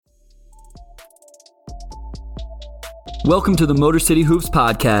Welcome to the Motor City Hoops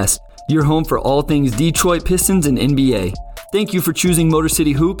Podcast, your home for all things Detroit Pistons and NBA. Thank you for choosing Motor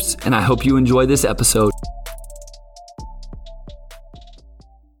City Hoops, and I hope you enjoy this episode.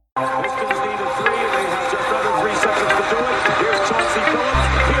 Pistons need a three. They have just under 3 seconds to do it. Here's Chauncey Billups.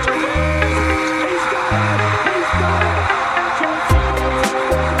 Here he is. He's got it. He's got it.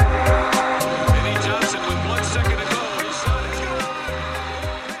 Vinnie Johnson with 1 second to go. His shot is good.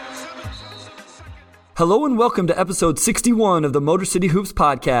 Hello and welcome to episode 61 of the Motor City Hoops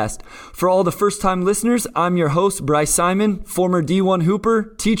Podcast. For all the first-time listeners, I'm your host, Bryce Simon, former D1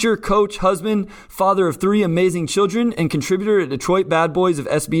 Hooper, teacher, coach, husband, father of 3 amazing children, and contributor at Detroit Bad Boys of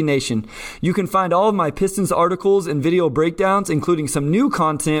SB Nation. You can find all of my Pistons articles and video breakdowns, including some new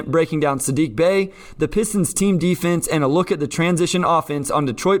content breaking down Saddiq Bey, the Pistons team defense, and a look at the transition offense on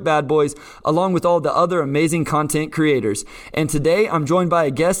Detroit Bad Boys, along with all the other amazing content creators. And today, I'm joined by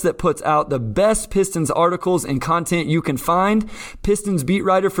a guest that puts out the best Pistons articles and content you can find. Pistons beat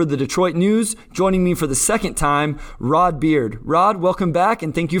writer for the Detroit News, joining me for the second time, Rod Beard. Rod, welcome back,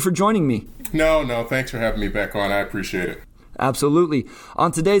 and thank you for joining me. No, thanks for having me back on. I appreciate it. Absolutely.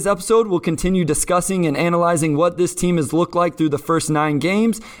 On today's episode, we'll continue discussing and analyzing what this team has looked like through the first 9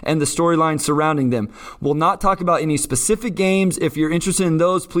 games and the storyline surrounding them. We'll not talk about any specific games. If you're interested in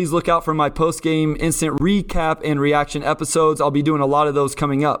those, please look out for my post-game instant recap and reaction episodes. I'll be doing a lot of those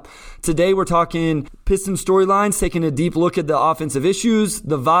coming up. Today, we're talking Pistons storylines, taking a deep look at the offensive issues,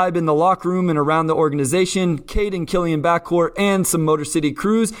 the vibe in the locker room and around the organization, Cade and Killian backcourt, and some Motor City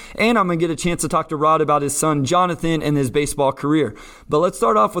crews. And I'm going to get a chance to talk to Rod about his son, Jonathan, and his baseball career. But let's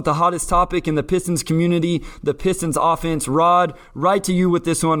start off with the hottest topic in the Pistons community, the Pistons offense. Rod, right to you with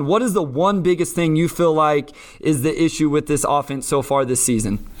this one. What is the one biggest thing you feel like is the issue with this offense so far this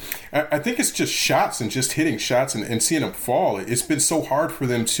season? I think it's just shots and just hitting shots and seeing them fall. It's been so hard for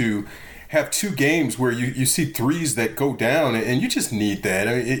them to have 2 games where you see threes that go down, and you just need that.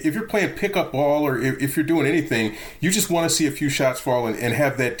 I mean, if you're playing pickup ball or if you're doing anything, you just want to see a few shots fall and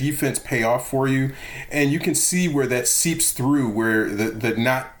have that defense pay off for you. And you can see where that seeps through, where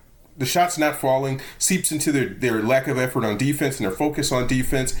the shots not falling seeps into their lack of effort on defense and their focus on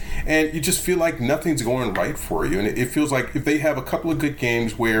defense, and you just feel like nothing's going right for you. And it feels like if they have a couple of good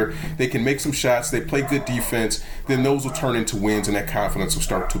games where they can make some shots, they play good defense, then those will turn into wins and that confidence will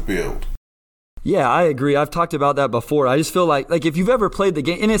start to build. Yeah, I agree. I've talked about that before. I just feel like if you've ever played the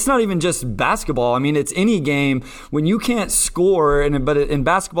game, and it's not even just basketball. I mean, it's any game when you can't score, but in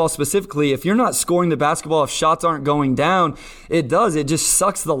basketball specifically, if you're not scoring the basketball, if shots aren't going down, it just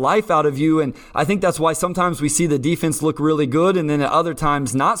sucks the life out of you. And I think that's why sometimes we see the defense look really good and then at other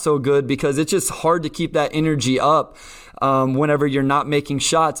times not so good, because it's just hard to keep that energy up whenever you're not making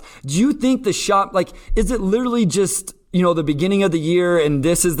shots. Do you think the shot, is it literally just the beginning of the year and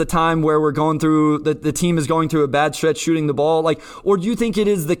this is the time where we're going through, the team is going through a bad stretch shooting the ball? Or do you think it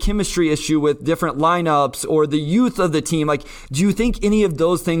is the chemistry issue with different lineups or the youth of the team? Do you think any of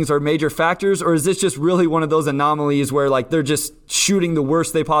those things are major factors, or is this just really one of those anomalies where they're just shooting the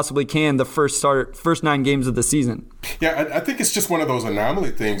worst they possibly can the first 9 games of the season? Yeah, I think it's just one of those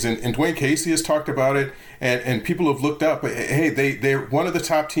anomaly things. And Dwayne Casey has talked about it, and people have looked up. Hey, they're one of the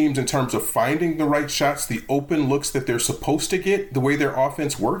top teams in terms of finding the right shots, the open looks that they're supposed to get, the way their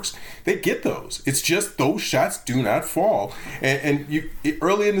offense works. They get those. It's just those shots do not fall. And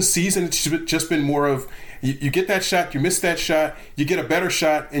early in the season, it's just been more of you get that shot, you miss that shot, you get a better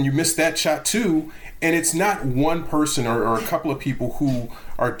shot, and you miss that shot too. And it's not one person or a couple of people who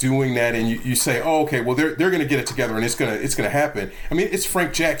are doing that, and you say, oh, okay, well they're going to get it together and it's going to happen. I mean, it's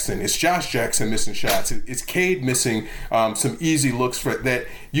Frank Jackson, it's Josh Jackson missing shots, it's Cade missing some easy looks that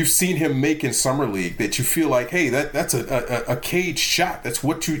you've seen him make in summer league that you feel like, hey, that's a Cade shot. That's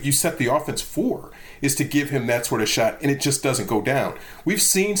what you set the offense for, is to give him that sort of shot, and it just doesn't go down. We've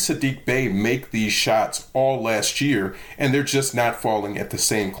seen Saddiq Bey make these shots all last year, and they're just not falling at the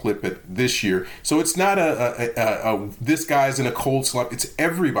same clip this year. So it's not this guy's in a cold slump. It's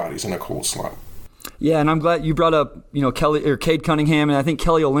everybody's in a cold slump. Yeah, and I'm glad you brought up, Cade Cunningham, and I think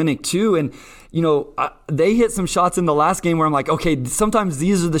Kelly Olynyk too. And they hit some shots in the last game where I'm like, okay, sometimes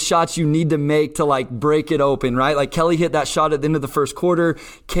these are the shots you need to make to break it open, right? Kelly hit that shot at the end of the first quarter.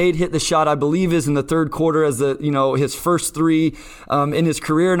 Cade hit the shot, I believe, is in the third quarter as his first 3 in his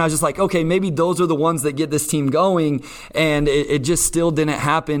career. And I was just like, okay, maybe those are the ones that get this team going. And it just still didn't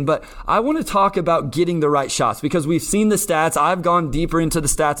happen. But I want to talk about getting the right shots, because we've seen the stats. I've gone deeper into the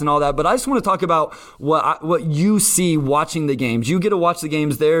stats and all that, but I just want to talk about what you see watching the games. You get to watch the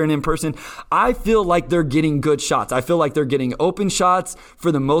games there and in person. I feel like they're getting good shots. I feel like they're getting open shots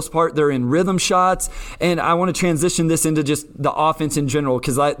for the most part. They're in rhythm shots. And I want to transition this into just the offense in general,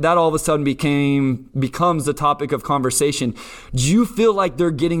 because that all of a sudden becomes the topic of conversation. Do you feel like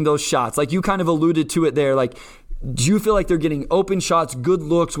they're getting those shots? Like you kind of alluded to it there. Like, do you feel like they're getting open shots, good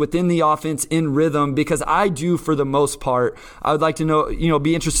looks within the offense in rhythm? Because I do for the most part. I would like to know,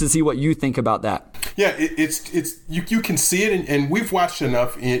 be interested to see what you think about that. Yeah, you can see it, and we've watched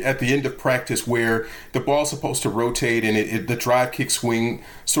enough at the end of practice where the ball's supposed to rotate and the drive kick swing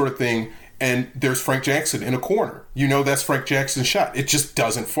sort of thing, and there's Frank Jackson in a corner. That's Frank Jackson's shot. It just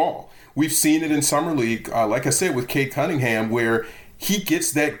doesn't fall. We've seen it in Summer League, like I said, with Cade Cunningham, where he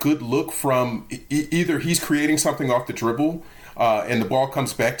gets that good look from either he's creating something off the dribble and the ball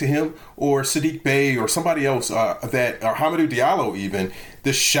comes back to him, or Sadiq Bey or somebody else, or Hamidou Diallo even.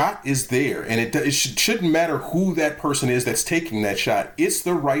 The shot is there, and it shouldn't matter who that person is that's taking that shot. It's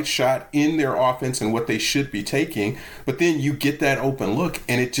the right shot in their offense and what they should be taking, but then you get that open look,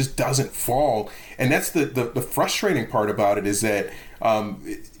 and it just doesn't fall. And that's the frustrating part about it, is that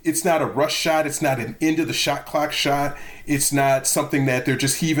it's not a rush shot. It's not an end of the shot clock shot. It's not something that they're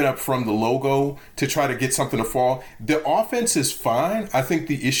just heaving up from the logo to try to get something to fall. The offense is fine. I think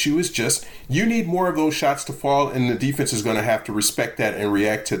the issue is just you need more of those shots to fall, and the defense is going to have to respect that and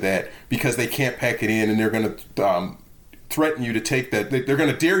react to that, because they can't pack it in, and they're going to threaten you to take that. They're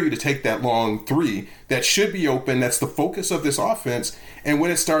going to dare you to take that long three that should be open. That's the focus of this offense. And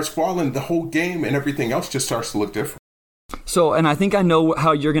when it starts falling, the whole game and everything else just starts to look different. So, and I think I know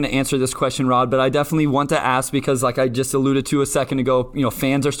how you're going to answer this question, Rod, but I definitely want to ask, because like I just alluded to a second ago,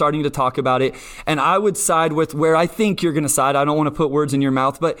 fans are starting to talk about it, and I would side with where I think you're going to side. I don't want to put words in your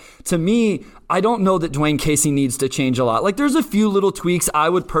mouth, but to me, I don't know that Dwayne Casey needs to change a lot. Like, there's a few little tweaks I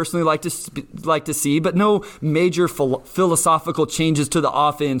would personally like to see, but no major philosophical changes to the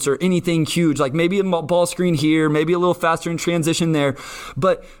offense or anything huge. Like maybe a ball screen here, maybe a little faster in transition there.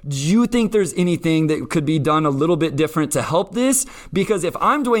 But do you think there's anything that could be done a little bit different to help this? Because if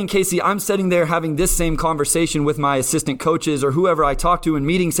I'm Dwayne Casey, I'm sitting there having this same conversation with my assistant coaches or whoever I talk to in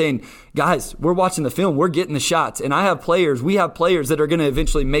meetings saying, guys, we're watching the film, we're getting the shots, and we have players that are going to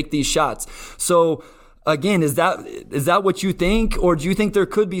eventually make these shots. So again, is that what you think, or do you think there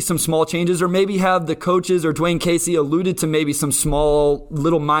could be some small changes, or maybe have the coaches or Dwayne Casey alluded to maybe some small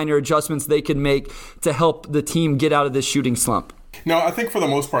little minor adjustments they could make to help the team get out of this shooting slump? No, I think for the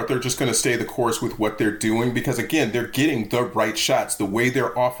most part, they're just going to stay the course with what they're doing, because, again, they're getting the right shots. The way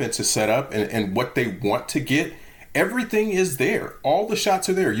their offense is set up and what they want to get, everything is there. All the shots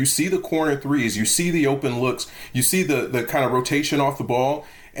are there. You see the corner threes. You see the open looks. You see the kind of rotation off the ball.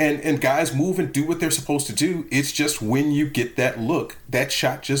 And guys move and do what they're supposed to do. It's just when you get that look, that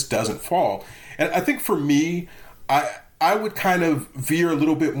shot just doesn't fall. And I think for me, I would kind of veer a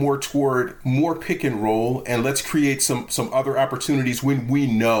little bit more toward more pick and roll, and let's create some other opportunities when we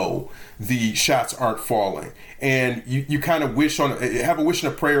know the shots aren't falling. And you kind of have a wish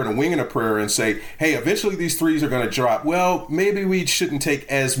and a prayer and a wing and a prayer and say, hey, eventually these threes are going to drop. Well, maybe we shouldn't take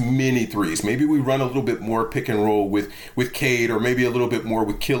as many threes. Maybe we run a little bit more pick and roll with Cade, or maybe a little bit more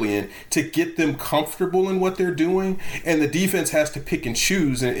with Killian, to get them comfortable in what they're doing. And the defense has to pick and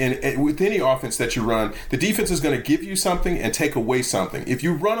choose. And with any offense that you run, the defense is going to give you something and take away something. If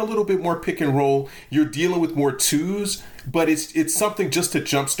you run a little bit more pick and roll, you're dealing with more twos, but it's something just to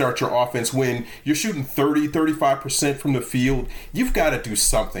jumpstart your offense. When you're shooting 35% from the field, you've got to do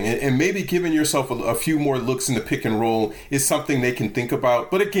something. And maybe giving yourself a few more looks in the pick and roll is something they can think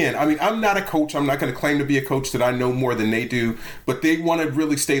about. But again, I mean, I'm not a coach. I'm not going to claim to be a coach that I know more than they do. But they want to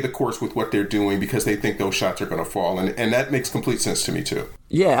really stay the course with what they're doing, because they think those shots are going to fall. And that makes complete sense to me, too.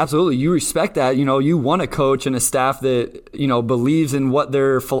 Yeah, absolutely. You respect that. You want a coach and a staff that, believes in what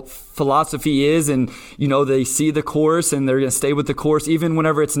their philosophy is, and, they see the course and they're going to stay with the course even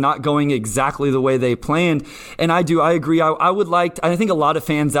whenever it's not going exactly the way they planned. And I agree. I think a lot of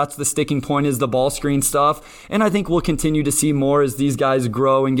fans, that's the sticking point, is the ball screen stuff. And I think we'll continue to see more as these guys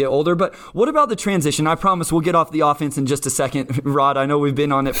grow and get older. But what about the transition? I promise we'll get off the offense in just a second, Rod. I know we've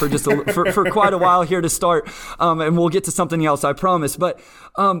been on it for for quite a while here to start, and we'll get to something else, I promise. But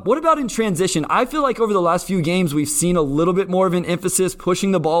what about in transition? I feel like over the last few games, we've seen a little bit more of an emphasis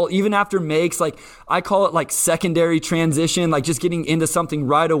pushing the ball, even after makes. Like, I call it like secondary transition, like just getting into something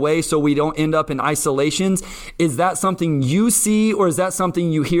right away so we don't end up in isolations. Is that something you see, or is that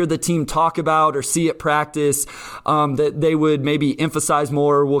something you hear the team talk about or see at practice that they would maybe emphasize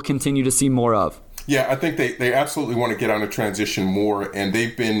more, or will continue to see more of? Yeah, I think they absolutely want to get on a transition more, and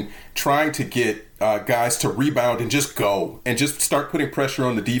they've been trying to get guys to rebound and just go and just start putting pressure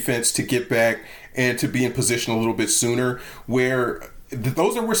on the defense to get back and to be in position a little bit sooner, where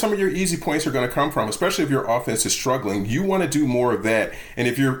those are where some of your easy points are going to come from, especially if your offense is struggling. You want to do more of that. And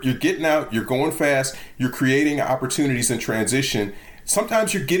if you're getting out, you're going fast, you're creating opportunities in transition,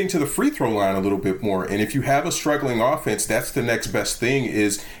 sometimes you're getting to the free throw line a little bit more. And if you have a struggling offense, that's the next best thing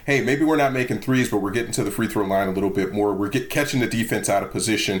is, hey, maybe we're not making threes, but we're getting to the free throw line a little bit more. We're catching the defense out of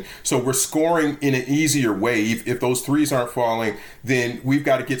position. So we're scoring in an easier way. If those threes aren't falling, then we've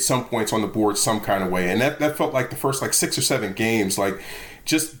got to get some points on the board some kind of way. And that felt like the first 6 or 7 games,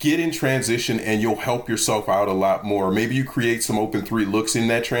 just get in transition and you'll help yourself out a lot more. Maybe you create some open 3 looks in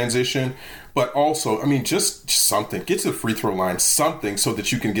that transition, but also, just something. Get to the free throw line, something, so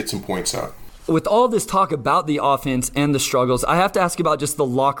that you can get some points out. With all this talk about the offense and the struggles, I have to ask about just the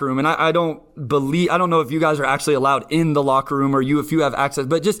locker room. And I don't know if you guys are actually allowed in the locker room or if you have access,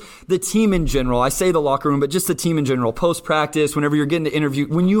 but just the team in general. I say the locker room, but just the team in general. Post-practice, whenever you're getting to interview,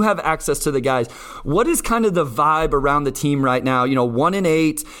 when you have access to the guys, what is kind of the vibe around the team right now?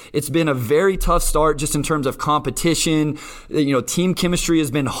 1-8. It's been a very tough start just in terms of competition. Team chemistry has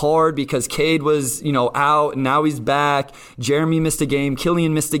been hard because Cade was, out and now he's back. Jeremy missed a game.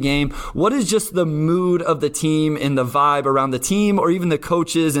 Killian missed a game. What is just the mood of the team and the vibe around the team, or even the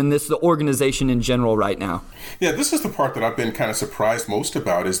coaches and the organization in general right now? Yeah, this is the part that I've been kind of surprised most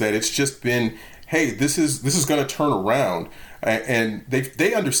about, is that it's just been, hey, this is going to turn around. And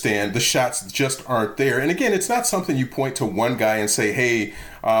they understand the shots just aren't there. And again, it's not something you point to one guy and say, hey,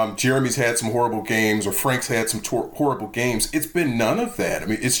 Jeremy's had some horrible games or Frank's had some horrible games. It's been none of that.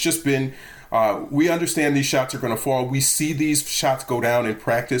 It's just been, we understand these shots are going to fall. We see these shots go down in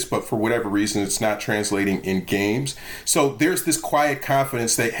practice, but for whatever reason, it's not translating in games. So there's this quiet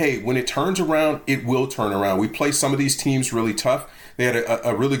confidence that, hey, when it turns around, it will turn around. We play some of these teams really tough. They had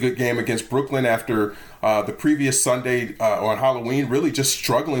a really good game against Brooklyn after the previous Sunday on Halloween, really just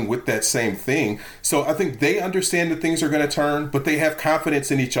struggling with that same thing. So I think they understand that things are going to turn, but they have confidence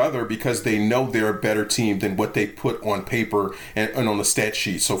in each other because they know they're a better team than what they put on paper and on the stat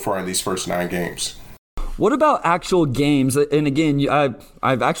sheet so far in these first 9 games. What about actual games? And again,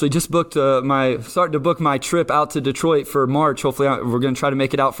 I've actually just booked starting to book my trip out to Detroit for March. Hopefully we're going to try to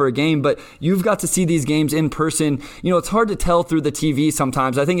make it out for a game, but you've got to see these games in person. It's hard to tell through the TV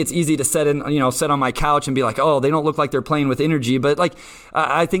sometimes. I think it's easy to sit on my couch and be like, oh, they don't look like they're playing with energy, but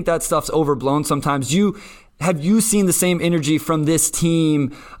I think that stuff's overblown sometimes. Have you seen the same energy from this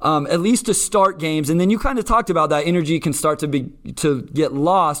team, at least to start games? And then you kind of talked about that energy can start to get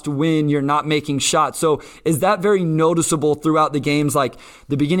lost when you're not making shots. So is that very noticeable throughout the games? Like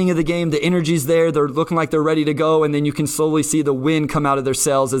the beginning of the game, the energy's there, they're looking like they're ready to go, and then you can slowly see the wind come out of their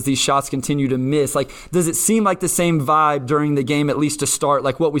sails as these shots continue to miss. Does it seem like the same vibe during the game, at least to start,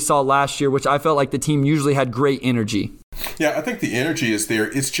 like what we saw last year, which I felt like the team usually had great energy? Yeah, I think the energy is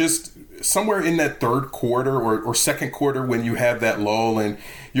there. It's just somewhere in that third quarter or second quarter when you have that lull and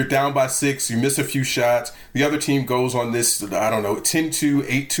you're down by 6, you miss a few shots, the other team goes on this, 10-2,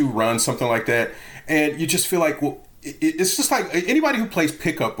 8-2 run, something like that, and you just feel like, well, it's just like anybody who plays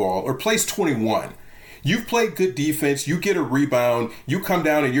pickup ball or plays 21. You've played good defense, you get a rebound, you come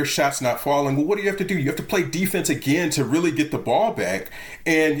down and your shot's not falling. Well, what do you have to do? You have to play defense again to really get the ball back.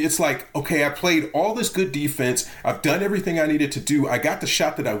 And it's like, okay, I played all this good defense. I've done everything I needed to do. I got the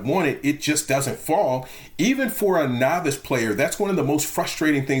shot that I wanted. It just doesn't fall. Even for a novice player, that's one of the most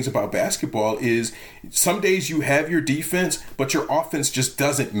frustrating things about basketball is some days you have your defense, but your offense just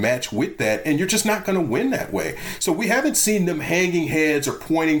doesn't match with that, and you're just not going to win that way. So we haven't seen them hanging heads or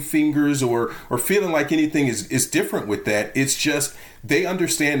pointing fingers or feeling like anything is different with that. It's just they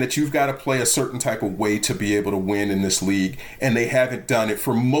understand that you've got to play a certain type of way to be able to win in this league, and they haven't done it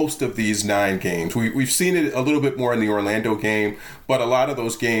for most of these 9 games. We've seen it a little bit more in the Orlando game, but a lot of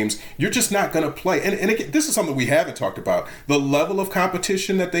those games, you're just not going to play. And again, this is something we haven't talked about. The level of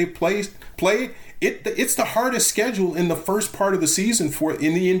competition that they played, it's the hardest schedule in the first part of the season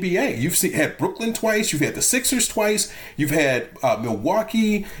in the NBA. You've had Brooklyn twice, you've had the Sixers twice, you've had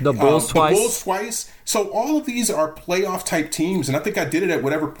Milwaukee, the Bulls twice. So all of these are playoff type teams, and I think I did it at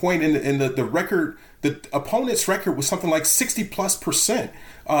whatever point in the record. The opponent's record was something like 60+%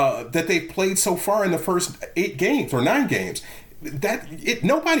 that they've played so far in the first 8 games or 9 games.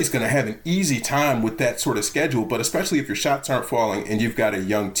 Nobody's going to have an easy time with that sort of schedule, but especially if your shots aren't falling and you've got a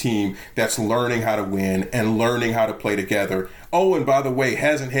young team that's learning how to win and learning how to play together. Oh, and by the way,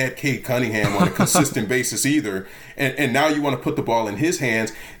 hasn't had Cade Cunningham on a consistent basis either. And now you want to put the ball in his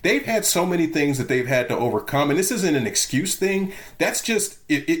hands. They've had so many things that they've had to overcome. And this isn't an excuse thing. That's just,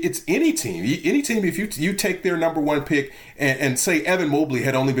 it's any team. Any team, if you take their number 1 pick and say Evan Mobley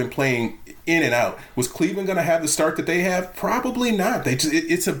had only been playing in and out. Was Cleveland going to have the start that they have? Probably not.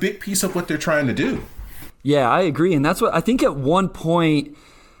 It's a big piece of what they're trying to do. Yeah, I agree. And that's what I think at one point,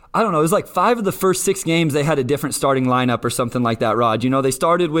 I don't know, it was like 5 of the first 6 games they had a different starting lineup or something like that, Rod. You know, they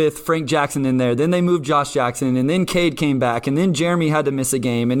started with Frank Jackson in there, then they moved Josh Jackson, and then Cade came back, and then Jeremy had to miss a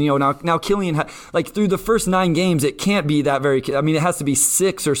game. And, you know, now Killian, like through the first 9 games, it can't be that it has to be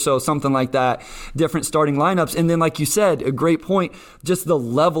 6 or so, something like that, different starting lineups. And then, like you said, a great point, just the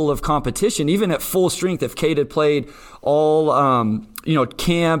level of competition, even at full strength, if Cade had played all,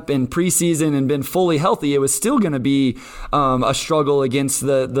 camp and preseason and been fully healthy, it was still going to be a struggle against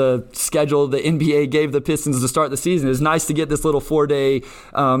the schedule the NBA gave the Pistons to start the season. It was nice to get this little 4-day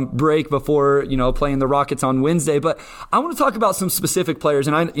break before, playing the Rockets on Wednesday. But I want to talk about some specific players.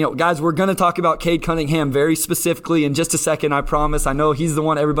 And guys, we're going to talk about Cade Cunningham very specifically in just a second, I promise. I know he's the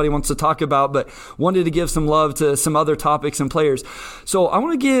one everybody wants to talk about, but wanted to give some love to some other topics and players. So I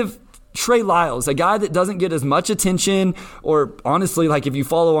want to give Trey Lyles, a guy that doesn't get as much attention, or honestly, like if you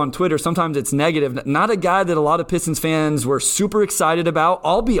follow on Twitter, sometimes it's negative. Not a guy that a lot of Pistons fans were super excited about.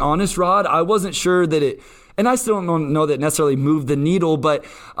 I'll be honest, Rod, I wasn't sure that it, and I still don't know that necessarily moved the needle, but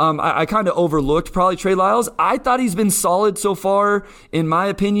I kind of overlooked probably Trey Lyles. I thought he's been solid so far, in my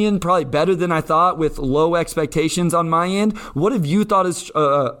opinion, probably better than I thought with low expectations on my end. What have you thought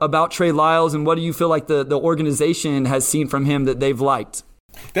about Trey Lyles, and what do you feel like the organization has seen from him that they've liked?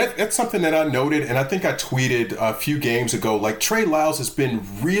 That's something that I noted, and I think I tweeted a few games ago, like Trey Lyles has been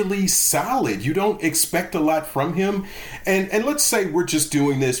really solid. You don't expect a lot from him. And let's say we're just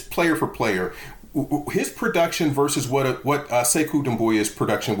doing this player for player. His production versus what Sekou Doumbouya's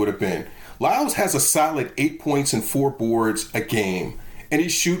production would have been. Lyles has a solid 8 points and 4 boards a game, and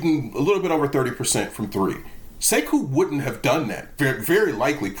he's shooting a little bit over 30% from 3. Sekou wouldn't have done that. Very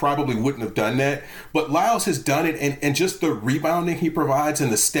likely, probably wouldn't have done that. But Lyles has done it, and just the rebounding he provides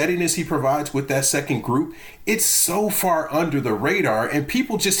and the steadiness he provides with that second group, it's so far under the radar. And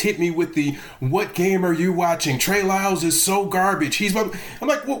people just hit me with the, what game are you watching? Trey Lyles is so garbage. I'm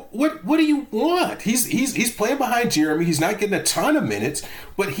like, well, what do you want? He's playing behind Jeremy. He's not getting a ton of minutes,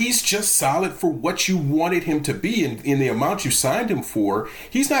 but he's just solid for what you wanted him to be in the amount you signed him for.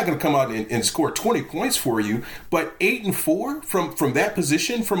 He's not going to come out and score 20 points for you, but 8 and 4 from that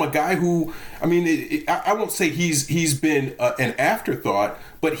position, from a guy who, I won't say he's been an afterthought,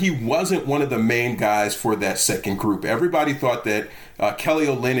 but he wasn't one of the main guys for that second group. Everybody thought that Kelly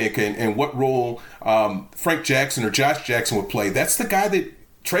Olynyk and what role Frank Jackson or Josh Jackson would play. That's the guy that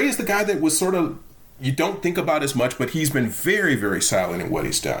Trey is the guy that was sort of, you don't think about as much, but he's been very, very solid in what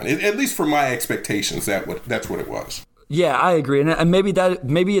he's done. At least for my expectations, that's what it was. Yeah, I agree. And maybe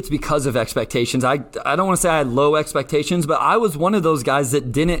it's because of expectations. I don't want to say I had low expectations, but I was one of those guys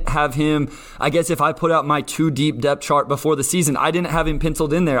that didn't have him. I guess if I put out my 2 deep depth chart before the season, I didn't have him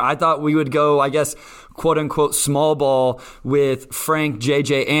penciled in there. I thought we would go, I guess, quote unquote, small ball with Frank,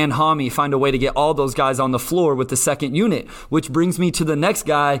 JJ, and Hami, find a way to get all those guys on the floor with the second unit, which brings me to the next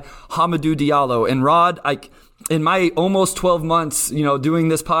guy, Hamidou Diallo. And Rod, in my almost 12 months, doing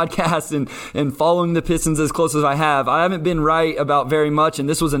this podcast and following the Pistons as close as I haven't been right about very much. And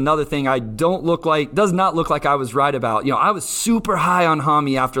this was another thing does not look like I was right about. I was super high on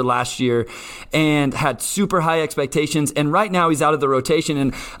Hami after last year and had super high expectations. And right now he's out of the rotation.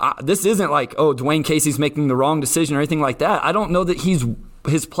 And this isn't like, Dwayne Casey's making the wrong decision or anything like that. I don't know that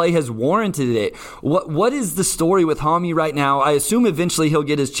his play has warranted it. What is the story with Hami right now? I assume eventually he'll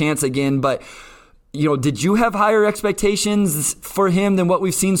get his chance again, but did you have higher expectations for him than what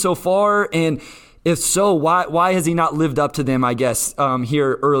we've seen so far? And if so, why has he not lived up to them, I guess,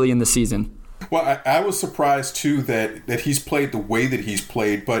 here early in the season? Well, I was surprised, too, that he's played the way that he's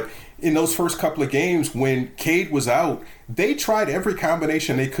played. But in those first couple of games, when Cade was out, they tried every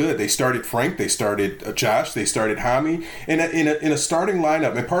combination they could. They started Frank, they started Josh, they started Hami. And in a starting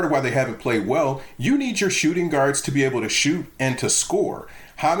lineup, and part of why they haven't played well, you need your shooting guards to be able to shoot and to score.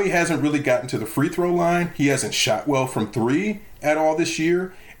 Hami hasn't really gotten to the free throw line. He hasn't shot well from 3 at all this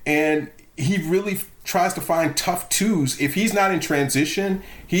year. And he really tries to find tough twos. If he's not in transition,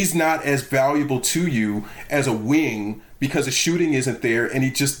 he's not as valuable to you as a wing because the shooting isn't there, and he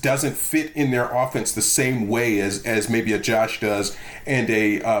just doesn't fit in their offense the same way as maybe a Josh does and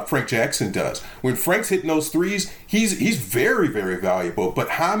a Frank Jackson does. When Frank's hitting those threes, he's very, very valuable. But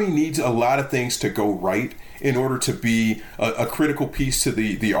Hami needs a lot of things to go right in order to be a critical piece to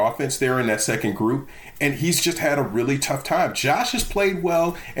the offense there in that second group. And he's just had a really tough time. Josh has played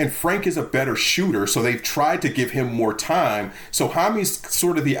well, and Frank is a better shooter, so they've tried to give him more time. So Hami's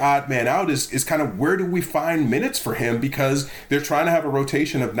sort of the odd man out is kind of where do we find minutes for him, because they're trying to have a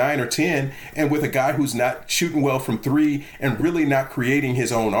rotation of 9 or 10, and with a guy who's not shooting well from 3 and really not creating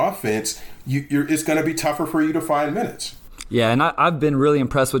his own offense, it's going to be tougher for you to find minutes. Yeah, and I've been really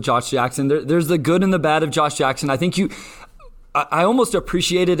impressed with Josh Jackson. There's the good and the bad of Josh Jackson. I think I almost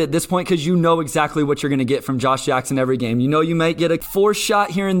appreciate it at this point because you know exactly what you're going to get from Josh Jackson every game. You know you might get a forced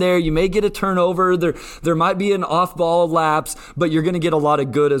shot here and there. You may get a turnover. There might be an off-ball lapse, but you're going to get a lot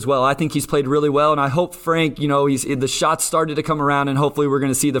of good as well. I think he's played really well, and I hope Frank, the shots started to come around, and hopefully we're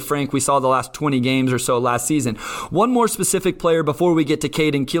going to see the Frank we saw the last 20 games or so last season. One more specific player before we get to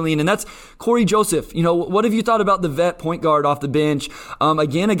Cade and Killian, and that's Corey Joseph. What have you thought about the vet point guard off the bench?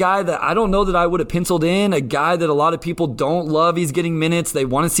 Again, a guy that I don't know that I would have penciled in, a guy that a lot of people don't love. He's getting minutes. They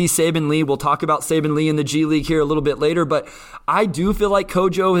want to see Saben Lee. We'll talk about Saben Lee in the G League here a little bit later, but I do feel like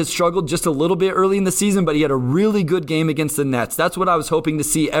Kojo has struggled just a little bit early in the season, but he had a really good game against the Nets. That's what I was hoping to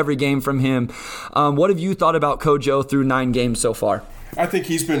see every game from him. What have you thought about Kojo through 9 games so far? I think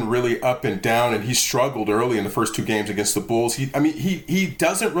he's been really up and down, and he struggled early in the first 2 games against the Bulls. He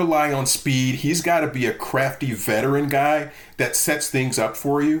doesn't rely on speed. He's got to be a crafty veteran guy that sets things up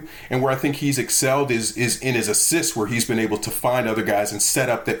for you. And where I think he's excelled is in his assists, where he's been able to find other guys and set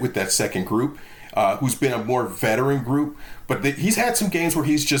up that with that second group, who's been a more veteran group. But he's had some games where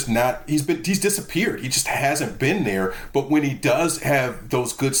he's disappeared. He just hasn't been there. But when he does have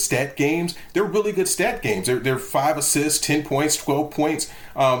those good stat games, they're really good stat games. They're 5 assists, 10 points, 12 points.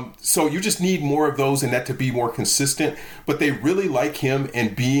 So you just need more of those and that to be more consistent. But they really like him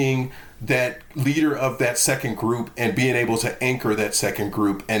and being that leader of that second group and being able to anchor that second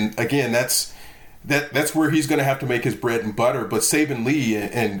group. And again, that's where he's going to have to make his bread and butter. But Saben Lee,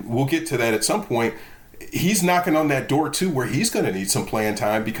 and we'll get to that at some point, he's knocking on that door too, where he's going to need some playing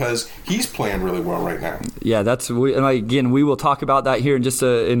time because he's playing really well right now. Yeah, we will talk about that here in just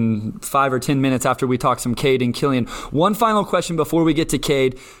in 5 or 10 minutes after we talk some Cade and Killian. One final question before we get to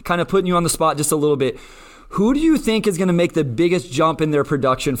Cade, kind of putting you on the spot just a little bit. Who do you think is going to make the biggest jump in their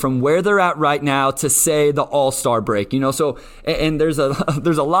production from where they're at right now to, say, the All-Star break? So, and there's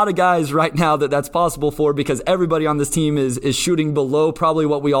a lot of guys right now that's possible for, because everybody on this team is shooting below probably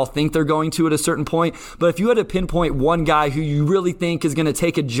what we all think they're going to at a certain point. But if you had to pinpoint one guy who you really think is going to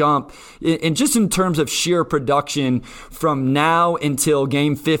take a jump, and just in terms of sheer production from now until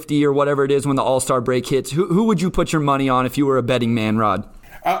game 50 or whatever it is when the All-Star break hits, who would you put your money on if you were a betting man, Rod?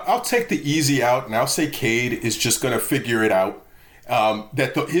 I'll take the easy out, and I'll say Cade is just going to figure it out.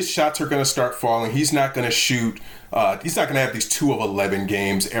 His shots are going to start falling. He's not going to shoot. He's not going to have these 2 of 11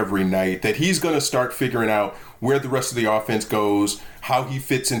 games every night. That he's going to start figuring out where the rest of the offense goes, how he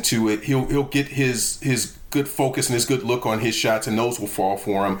fits into it. He'll get his good focus and his good look on his shots, and those will fall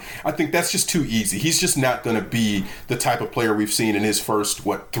for him. I think that's just too easy. He's just not going to be the type of player we've seen in his first,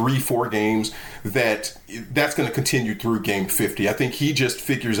 3-4 games, that's going to continue through game 50. I think he just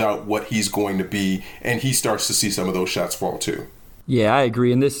figures out what he's going to be, and he starts to see some of those shots fall too. Yeah, I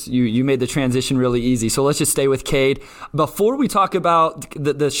agree. And this, you made the transition really easy. So let's just stay with Cade. Before we talk about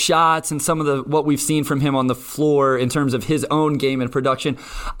the shots and some of what we've seen from him on the floor in terms of his own game and production,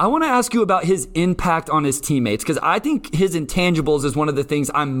 I want to ask you about his impact on his teammates, because I think his intangibles is one of the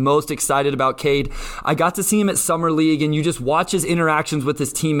things I'm most excited about Cade. I got to see him at Summer League, and you just watch his interactions with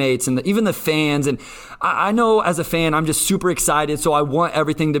his teammates and even the fans. And I know as a fan, I'm just super excited, so I want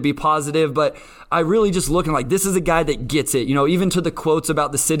everything to be positive, but I really just looking like this is a guy that gets it, even to the quotes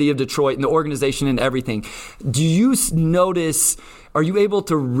about the city of Detroit and the organization and everything. Do you notice, are you able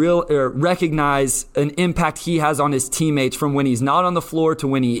to recognize an impact he has on his teammates from when he's not on the floor to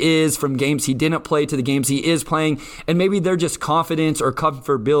when he is, from games he didn't play to the games he is playing, and maybe they're just confidence or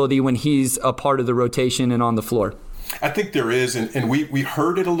comfortability when he's a part of the rotation and on the floor? I think there is, and we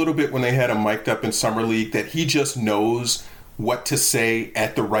heard it a little bit when they had him mic'd up in Summer League, that he just knows what to say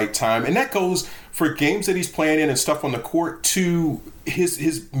at the right time. And that goes for games that he's playing in and stuff on the court to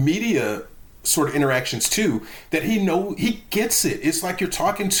his media sort of interactions too, that he gets it. It's like you're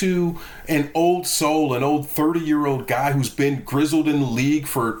talking to an old soul, an old 30-year-old guy who's been grizzled in the league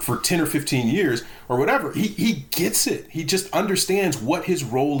for 10 or 15 years or whatever. He gets it. He just understands what his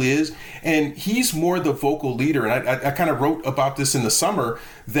role is, and he's more the vocal leader. And I kind of wrote about this in the summer,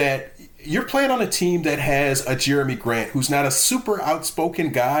 that you're playing on a team that has a Jeremy Grant, who's not a super outspoken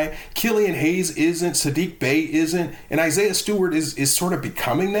guy. Killian Hayes isn't. Saddiq Bey isn't. And Isaiah Stewart is sort of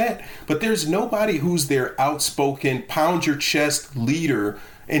becoming that. But there's nobody who's their outspoken, pound-your-chest leader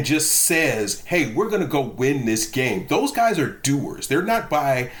and just says, hey, we're going to go win this game. Those guys are doers. They're not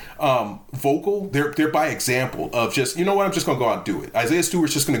by vocal. They're by example of just, you know what, I'm just going to go out and do it. Isaiah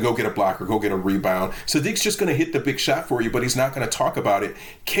Stewart's just going to go get a block or go get a rebound. Saddiq's just going to hit the big shot for you, but he's not going to talk about it.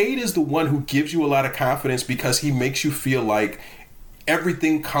 Cade is the one who gives you a lot of confidence because he makes you feel like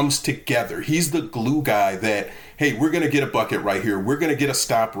everything comes together. He's the glue guy that, hey, we're going to get a bucket right here. We're going to get a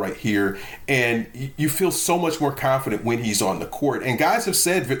stop right here. And you feel so much more confident when he's on the court. And guys have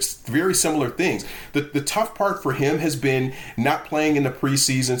said very similar things. The tough part for him has been not playing in the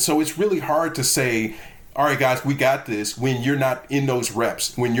preseason. So it's really hard to say, all right, guys, we got this when you're not in those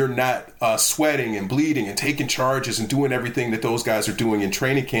reps, when you're not sweating and bleeding and taking charges and doing everything that those guys are doing in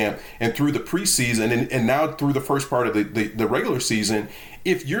training camp and through the preseason and now through the first part of the regular season.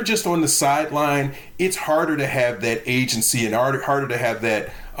 If you're just on the sideline, it's harder to have that agency and harder to have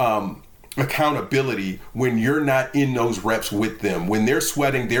that accountability when you're not in those reps with them. When they're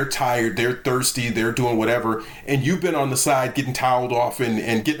sweating, they're tired, they're thirsty, they're doing whatever, and you've been on the side getting toweled off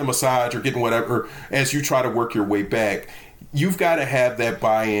and getting a massage or getting whatever as you try to work your way back. You've got to have that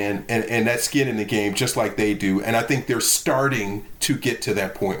buy-in and that skin in the game just like they do, and I think they're starting to get to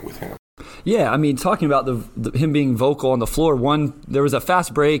that point with him. Yeah, I mean, talking about him being vocal on the floor, there was a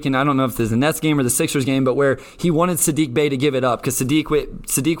fast break, and I don't know if it was the Nets game or the Sixers game, but where he wanted Saddiq Bey to give it up because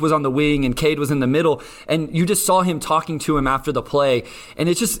Saddiq was on the wing and Cade was in the middle, and you just saw him talking to him after the play, and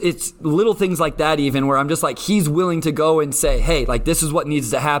it's little things like that even where I'm just like, he's willing to go and say, hey, like this is what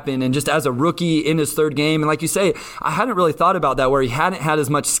needs to happen, and just as a rookie in his third game, and like you say, I hadn't really thought about that where he hadn't had as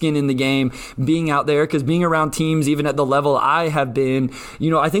much skin in the game being out there because being around teams even at the level I have been,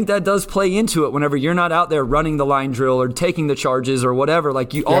 I think that does play into it whenever you're not out there running the line drill or taking the charges or whatever,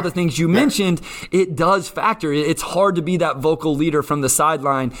 all the things you mentioned, it does factor. It's hard to be that vocal leader from the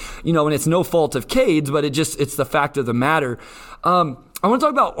sideline, and it's no fault of Cade's, but it's the fact of the matter. I want to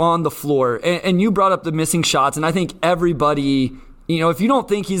talk about on the floor, and you brought up the missing shots, and I think everybody, if you don't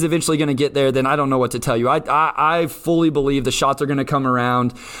think he's eventually going to get there, then I don't know what to tell you. I fully believe the shots are going to come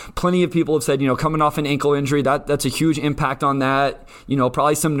around. Plenty of people have said, coming off an ankle injury, that's a huge impact on that.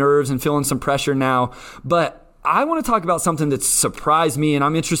 Probably some nerves and feeling some pressure now. But I want to talk about something that surprised me, and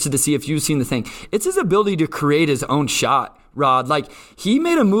I'm interested to see if you've seen the thing. It's his ability to create his own shot. Rod, he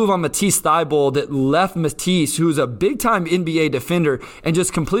made a move on Matisse Thybulle that left Matisse, who's a big-time NBA defender, and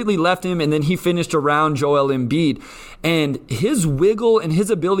just completely left him, and then he finished around Joel Embiid. And his wiggle and his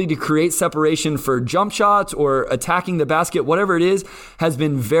ability to create separation for jump shots or attacking the basket, whatever it is, has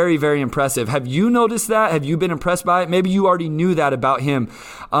been very, very impressive. Have you noticed that? Have you been impressed by it? Maybe you already knew that about him,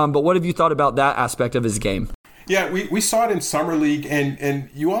 but what have you thought about that aspect of his game? Yeah, we saw it in Summer League, and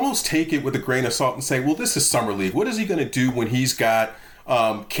you almost take it with a grain of salt and say, well, this is Summer League. What is he going to do when he's got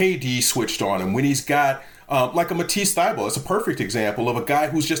KD switched on him, when he's got like a Matisse Thybulle? It's a perfect example of a guy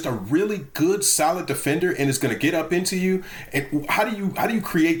who's just a really good, solid defender and is going to get up into you. And how do you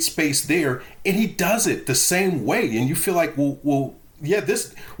create space there? And he does it the same way, and you feel like, well. Yeah,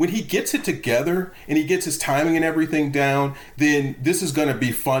 when he gets it together and he gets his timing and everything down, then this is going to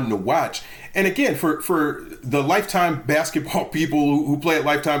be fun to watch. And again, for the Lifetime basketball people who play at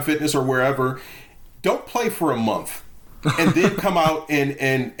Lifetime Fitness or wherever, don't play for a month and then come out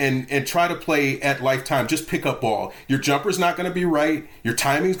and try to play at Lifetime. Just pick up ball. Your jumper's not going to be right. Your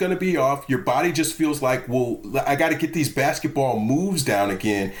timing's going to be off. Your body just feels like, well, I got to get these basketball moves down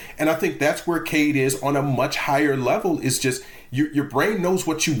again. And I think that's where Cade is on a much higher level. Is just your brain knows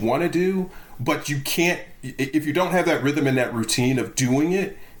what you want to do, but you can't, if you don't have that rhythm and that routine of doing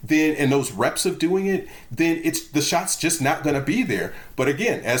it, then and those reps of doing it, then the shot's just not going to be there. But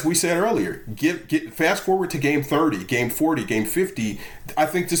again, as we said earlier, get fast forward to game 30, game 40, game 50. I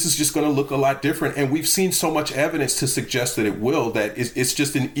think this is just going to look a lot different, and we've seen so much evidence to suggest that it will, that it's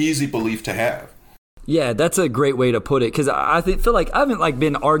just an easy belief to have. Yeah, that's a great way to put it, because I feel like I haven't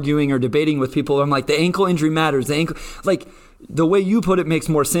been arguing or debating with people. I'm like, the ankle injury matters. The way you put it makes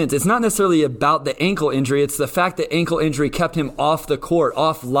more sense. It's not necessarily about the ankle injury. It's the fact that ankle injury kept him off the court,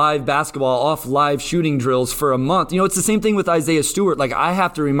 off live basketball, off live shooting drills for a month. It's the same thing with Isaiah Stewart. I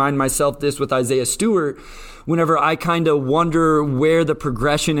have to remind myself this with Isaiah Stewart whenever I kind of wonder where the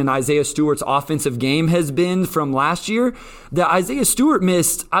progression in Isaiah Stewart's offensive game has been from last year. That Isaiah Stewart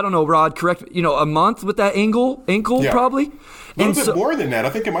missed, I don't know, Rod, correct, a month with that ankle yeah. Probably. A little bit more than that. I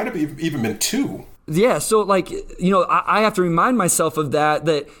think it might have even been 2. Yeah, so I have to remind myself of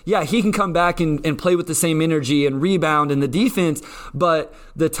that yeah, he can come back and play with the same energy and rebound and the defense, but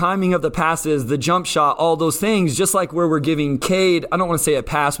the timing of the passes, the jump shot, all those things, just like where we're giving Cade, I don't want to say a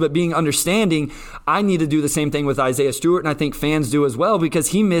pass, but being understanding, I need to do the same thing with Isaiah Stewart, and I think fans do as well, because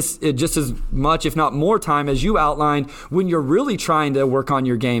he missed just as much, if not more time, as you outlined, when you're really trying to work on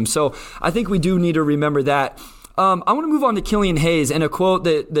your game. So I think we do need to remember that. I want to move on to Killian Hayes and a quote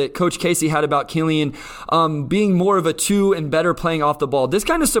that Coach Casey had about Killian being more of a 2 and better playing off the ball. This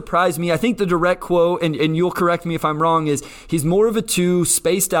kind of surprised me. I think the direct quote, and you'll correct me if I'm wrong, is he's more of a 2,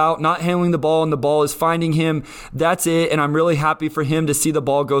 spaced out, not handling the ball, and the ball is finding him. That's it, and I'm really happy for him to see the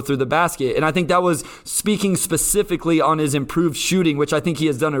ball go through the basket. And I think that was speaking specifically on his improved shooting, which I think he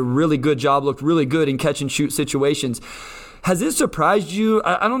has done a really good job, looked really good in catch and shoot situations. Has it surprised you?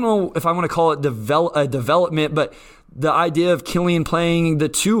 I don't know if I want to call it development, but the idea of Killian playing the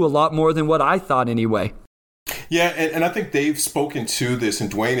 2 a lot more than what I thought anyway. Yeah, and I think they've spoken to this,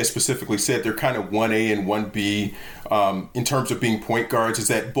 and Dwayne has specifically said they're kind of 1A and 1B in terms of being point guards, is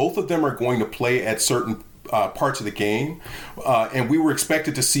that both of them are going to play at certain parts of the game. And we were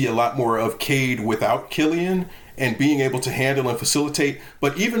expected to see a lot more of Cade without Killian and being able to handle and facilitate.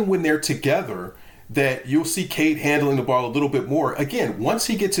 But even when they're together, that you'll see Cade handling the ball a little bit more. Again, once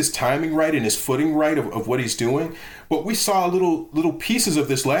he gets his timing right and his footing right of what he's doing. But we saw little pieces of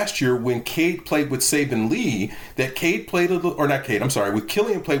this last year when Cade played with Saben Lee, that Cade played with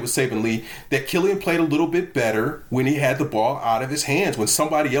Killian played with Saben Lee, that Killian played a little bit better when he had the ball out of his hands, when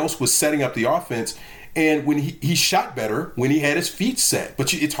somebody else was setting up the offense. And when he shot better when he had his feet set.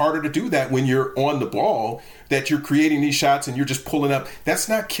 But it's harder to do that when you're on the ball, that you're creating these shots and you're just pulling up. That's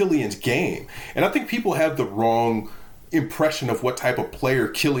not Killian's game. And I think people have the wrong impression of what type of player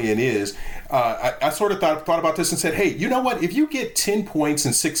Killian is. I sort of thought about this and said, hey, you know what? If you get 10 points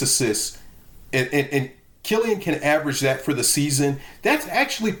and 6 assists and Killian can average that for the season, that's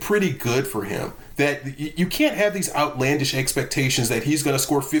actually pretty good for him. That you can't have these outlandish expectations that he's going to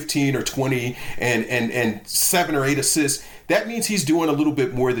score 15 or 20 and 7 or 8 assists. That means he's doing a little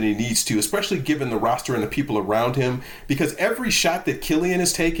bit more than he needs to, especially given the roster and the people around him, because every shot that Killian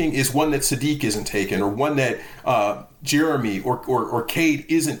is taking is one that Sadiq isn't taking, or one that Jeremy or Cade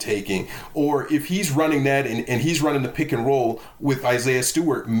isn't taking. Or if he's running that and he's running the pick and roll with Isaiah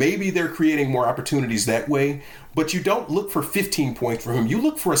Stewart, maybe they're creating more opportunities that way. But you don't look for 15 points from him. You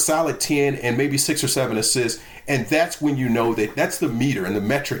look for a solid 10 and maybe 6 or 7 assists, and that's when you know that that's the meter and the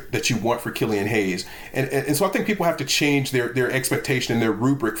metric that you want for Killian Hayes. And so I think people have to change their expectation and their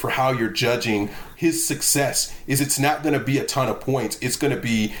rubric for how you're judging his success. It's not going to be a ton of points. It's going to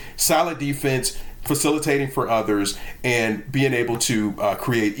be solid defense, facilitating for others, and being able to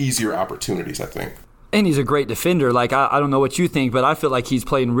create easier opportunities, I think. And he's a great defender. Like, I don't know what you think, but I feel like he's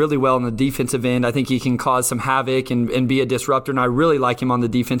playing really well on the defensive end. I think he can cause some havoc and be a disruptor, and I really like him on the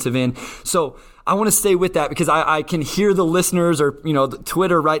defensive end. So I want to stay with that because I can hear the listeners or, the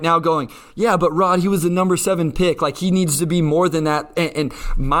Twitter right now going, yeah, but Rod, he was the number 7 pick. Like, he needs to be more than that. And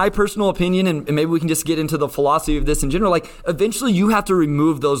my personal opinion, and maybe we can just get into the philosophy of this in general, like, eventually you have to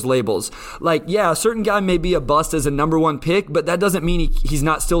remove those labels. Like, yeah, a certain guy may be a bust as a number 1 pick, but that doesn't mean he's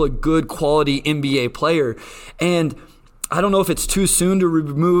not still a good quality NBA player. And I don't know if it's too soon to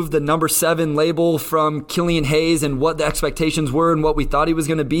remove the number 7 label from Killian Hayes and what the expectations were and what we thought he was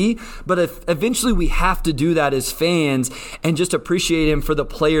going to be. But eventually we have to do that as fans and just appreciate him for the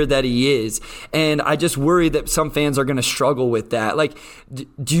player that he is. And I just worry that some fans are going to struggle with that. Like,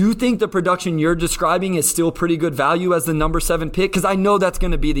 do you think the production you're describing is still pretty good value as the number 7 pick? Because I know that's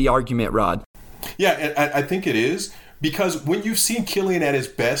going to be the argument, Rod. Yeah, I think it is. Because when you've seen Killian at his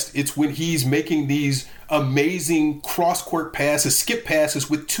best, it's when he's making these amazing cross-court passes, skip passes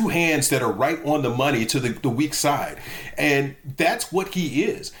with 2 hands that are right on the money to the weak side. And that's what he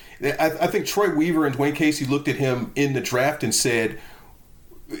is. I think Troy Weaver and Dwayne Casey looked at him in the draft and said,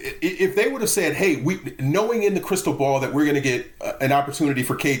 if they would have said, hey, knowing in the crystal ball that we're going to get an opportunity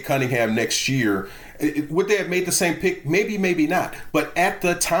for Cade Cunningham next year, would they have made the same pick? Maybe, maybe not. But at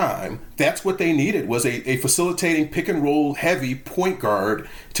the time, that's what they needed, was a facilitating pick and roll heavy point guard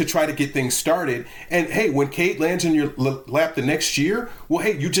to try to get things started. And hey, when Cade lands in your lap the next year, well,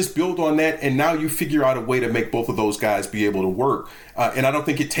 hey, you just build on that, and now you figure out a way to make both of those guys be able to work. And I don't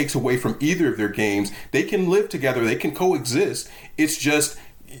think it takes away from either of their games. They can live together. They can coexist. It's just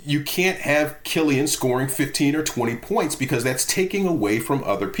you can't have Killian scoring 15 or 20 points because that's taking away from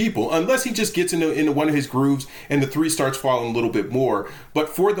other people, unless he just gets into one of his grooves and the 3 starts falling a little bit more. But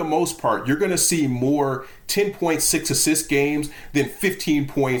for the most part, you're going to see more 10.6 assist games than 15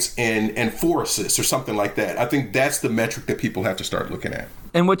 points and 4 assists or something like that. I think that's the metric that people have to start looking at.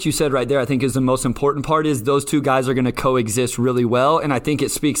 And what you said right there, I think, is the most important part, is those two guys are going to coexist really well. And I think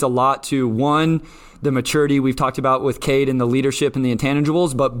it speaks a lot to, one, the maturity we've talked about with Cade and the leadership and the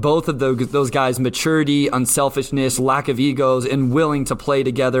intangibles, but both of those guys, maturity, unselfishness, lack of egos, and willing to play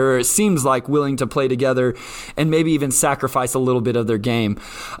together, or it seems like willing to play together, and maybe even sacrifice a little bit of their game.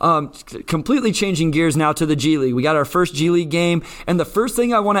 Completely changing gears now to the G League. We got our first G League game, and the first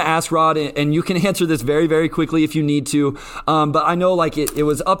thing I want to ask, Rod, and you can answer this very, very quickly if you need to, but I know like it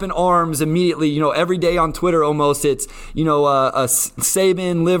was up in arms immediately, every day on Twitter almost, it's,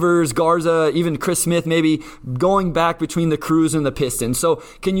 Saban, Livers, Garza, even Chris Smith maybe going back between the Crews and the Pistons. So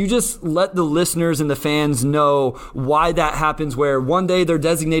can you just let the listeners and the fans know why that happens, where one day they're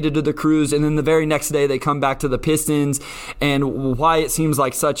designated to the Crews and then the very next day they come back to the Pistons, and why it seems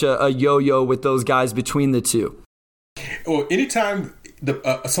like such a yo-yo with those guys between the two? Well, anytime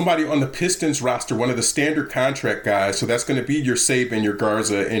somebody on the Pistons roster, one of the standard contract guys, so that's going to be your Saban, your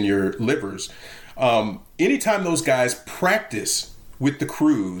Garza, and your Livers, anytime those guys practice with the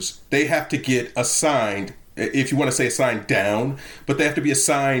Crews, they have to get assigned, if you want to say assigned down, but they have to be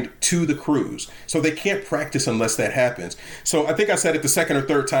assigned to the Crews. So they can't practice unless that happens. So I think I said it the second or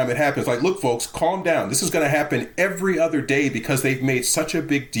third time it happens, like, look, folks, calm down. This is going to happen every other day because they've made such a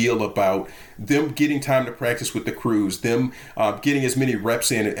big deal about them getting time to practice with the Crews, them getting as many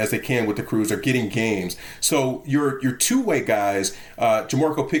reps in as they can with the Crews, or getting games. So your two-way guys,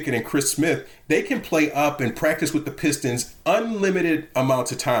 Jamorko Pickett and Chris Smith, they can play up and practice with the Pistons unlimited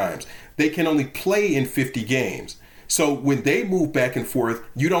amounts of times. They can only play in 50 games. So when they move back and forth,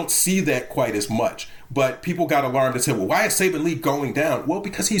 you don't see that quite as much. But people got alarmed and said, well, why is Saban Lee going down? Well,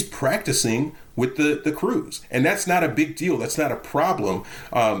 because he's practicing with the Crews. And that's not a big deal. That's not a problem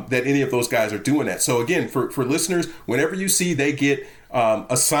that any of those guys are doing that. So again, for listeners, whenever you see they get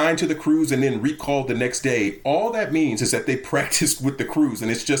assigned to the Crews and then recalled the next day, all that means is that they practiced with the Crews,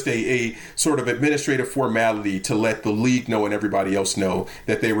 and it's just a sort of administrative formality to let the league know and everybody else know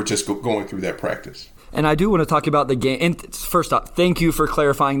that they were just going through that practice. And I do want to talk about the game. And first off, thank you for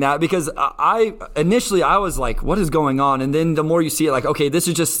clarifying that, because I initially was like, what is going on? And then the more you see it, like, okay, this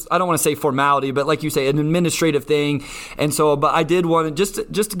is just, I don't want to say formality, but like you say, an administrative thing. And so, but I did want to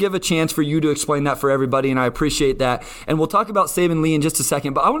just to give a chance for you to explain that for everybody, and I appreciate that. And we'll talk about Saban Lee in just a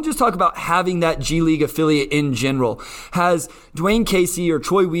second, but I want to just talk about having that G League affiliate in general. Has Dwayne Casey or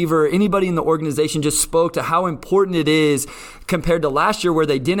Troy Weaver, or anybody in the organization, just spoke to how important it is compared to last year where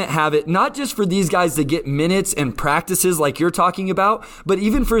they didn't have it, not just for these guys to get minutes and practices like you're talking about, but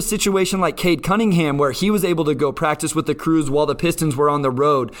even for a situation like Cade Cunningham, where he was able to go practice with the Crews while the Pistons were on the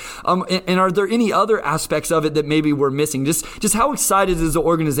road. And are there any other aspects of it that maybe we're missing? Just how excited is the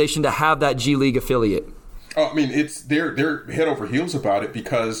organization to have that G League affiliate? I mean, they're head over heels about it,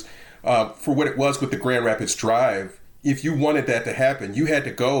 because for what it was with the Grand Rapids Drive, if you wanted that to happen, you had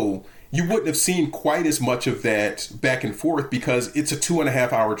to go. You wouldn't have seen quite as much of that back and forth, because it's a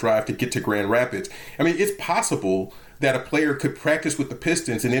 2.5 hour drive to get to Grand Rapids. I mean, it's possible that a player could practice with the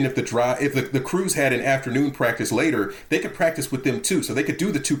Pistons, and then if the Crews had an afternoon practice later, they could practice with them too. So they could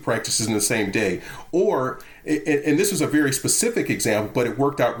do the two practices in the same day. Or, and this was a very specific example, but it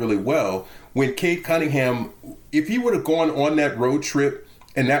worked out really well, when Cade Cunningham, if he would have gone on that road trip,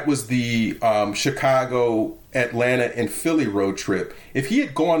 and that was the Chicago, Atlanta, and Philly road trip. If he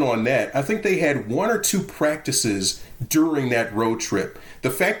had gone on that, I think they had 1 or 2 practices during that road trip. The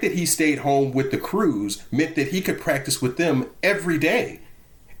fact that he stayed home with the Crews meant that he could practice with them every day.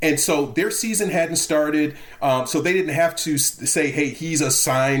 And so their season hadn't started, so they didn't have to say, hey, he's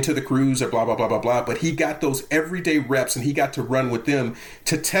assigned to the Crews or blah, blah, blah, blah, blah. But he got those everyday reps, and he got to run with them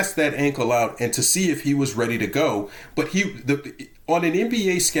to test that ankle out and to see if he was ready to go. But on an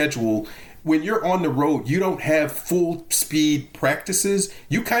NBA schedule, when you're on the road, you don't have full speed practices.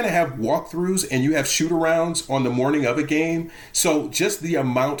 You kind of have walkthroughs and you have shoot arounds on the morning of a game. So just the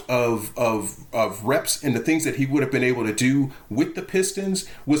amount of reps and the things that he would have been able to do with the Pistons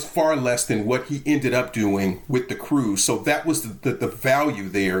was far less than what he ended up doing with the Crews. So that was the value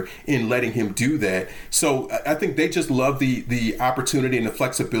there in letting him do that. So I think they just love the opportunity and the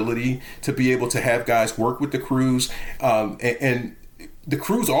flexibility to be able to have guys work with the Crews, and the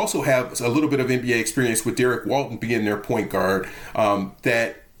Crews also have a little bit of NBA experience with Derek Walton being their point guard,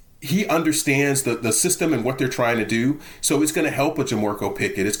 that he understands the system and what they're trying to do. So it's going to help a Jamorko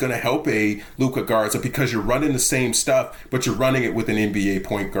Pickett. It's going to help a Luka Garza, because you're running the same stuff, but you're running it with an NBA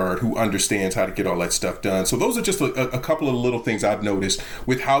point guard who understands how to get all that stuff done. So those are just a couple of little things I've noticed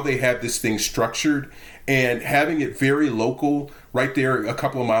with how they have this thing structured, and having it very local right there a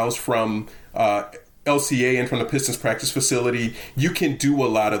couple of miles from LCA and from the Pistons practice facility, you can do a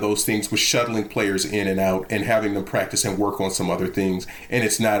lot of those things with shuttling players in and out and having them practice and work on some other things, and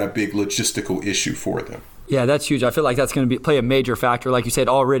it's not a big logistical issue for them. Yeah, that's huge. I feel like that's going to play a major factor, like you said,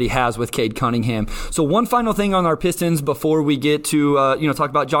 already has with Cade Cunningham. So one final thing on our Pistons before we get to talk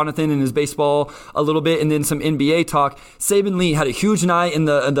about Jonathan and his baseball a little bit, and then some NBA talk. Saben Lee had a huge night in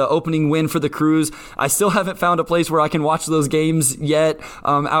the opening win for the Crews. I still haven't found a place where I can watch those games yet.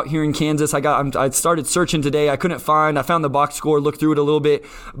 Out here in Kansas, I started searching today. I couldn't find. I found the box score, looked through it a little bit,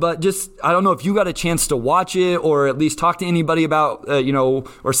 but just I don't know if you got a chance to watch it or at least talk to anybody about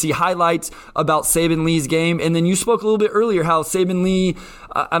or see highlights about Saben Lee's game. And then you spoke a little bit earlier how Saben Lee,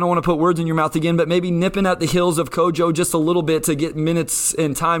 I don't want to put words in your mouth again, but maybe nipping at the heels of Kojo just a little bit to get minutes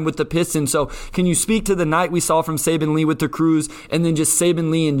and time with the Pistons. So can you speak to the night we saw from Saben Lee with the Crews, and then just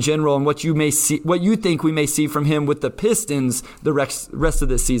Saben Lee in general and what you think we may see from him with the Pistons the rest of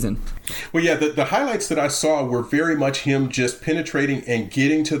this season? Well, yeah, the highlights that I saw were very much him just penetrating and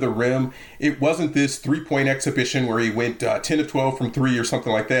getting to the rim. It wasn't this three-point exhibition where he went 10 of 12 from three or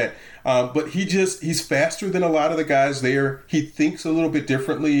something like that. But he's faster than a lot of the guys there. He thinks a little bit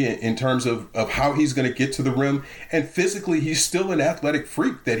differently in terms of how he's going to get to the rim. And physically, he's still an athletic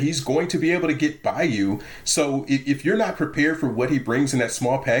freak that he's going to be able to get by you. So if you're not prepared for what he brings in that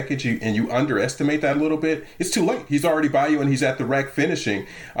small package and you underestimate that a little bit, it's too late. He's already by you and he's at the rack finishing.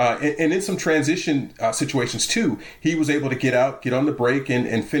 And in some transition situations too, he was able to get out, get on the break,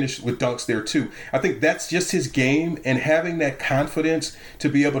 and finish with dunks there too. I think that's just his game, and having that confidence to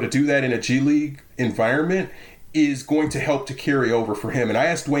be able to do that in a G League environment is going to help to carry over for him. And I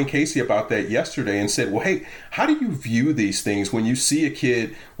asked Dwayne Casey about that yesterday and said, well, hey, how do you view these things when you see a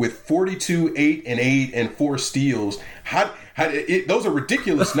kid with 42, 8 and 8 and 4 steals? Those are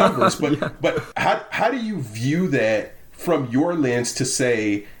ridiculous numbers, but yeah. But how do you view that from your lens to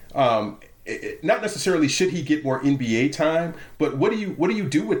say, not necessarily should he get more NBA time, but what do you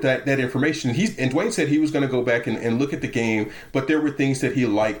do with that information? And Dwayne said he was going to go back and look at the game, but there were things that he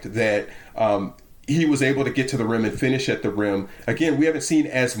liked that he was able to get to the rim and finish at the rim. Again, we haven't seen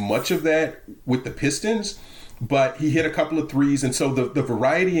as much of that with the Pistons, but he hit a couple of threes, and so the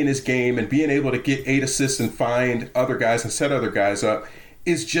variety in his game and being able to get 8 assists and find other guys and set other guys up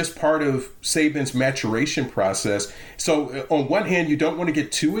is just part of Saban's maturation process. So on one hand, you don't want to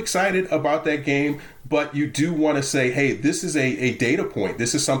get too excited about that game, but you do want to say, hey, this is a data point.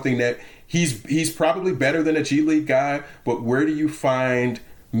 This is something that he's probably better than a G League guy, but where do you find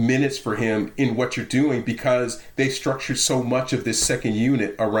minutes for him in what you're doing? Because they structured so much of this second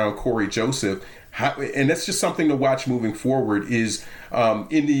unit around Corey Joseph. And that's just something to watch moving forward is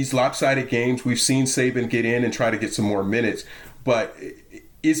in these lopsided games, we've seen Saban get in and try to get some more minutes, but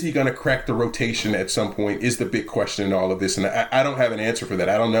is he going to crack the rotation at some point is the big question in all of this. And I don't have an answer for that.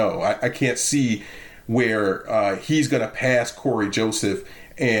 I don't know. I can't see where he's going to pass Corey Joseph,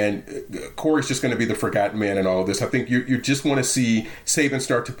 and Corey's just going to be the forgotten man in all of this. I think you just want to see Saban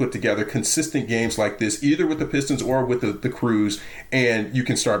start to put together consistent games like this, either with the Pistons or with the Crews, and you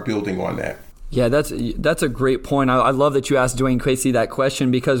can start building on that. Yeah, that's a great point. I love that you asked Dwayne Casey that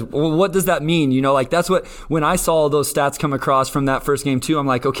question, because what does that mean? That's what, when I saw those stats come across from that first game too, I'm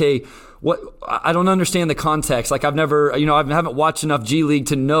like, okay, I don't understand the context. Like I haven't watched enough G League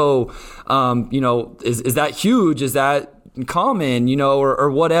to know, is that huge? Is that common, or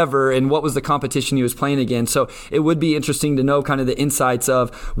whatever, and what was the competition he was playing against. So it would be interesting to know kind of the insights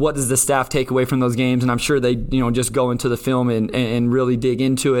of what does the staff take away from those games, and I'm sure they just go into the film and really dig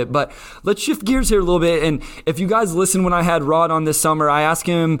into it. But let's shift gears here a little bit, and if you guys listened when I had Rod on this summer, I asked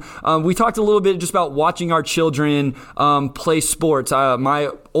him, we talked a little bit just about watching our children play sports.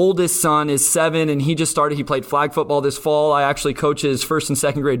 My oldest son is 7, and he played flag football this fall. I actually coach his 1st and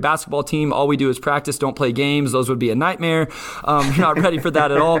 2nd grade basketball team. All we do is practice, don't play games. Those would be a nightmare. You're not ready for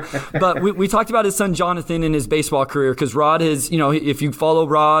that at all. But we talked about his son Jonathan and his baseball career, because Rod is, if you follow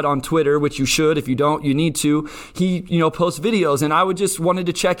Rod on Twitter, which you should, if you don't, you need to, he, posts videos, and I wanted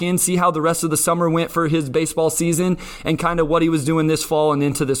to check in, see how the rest of the summer went for his baseball season and kind of what he was doing this fall and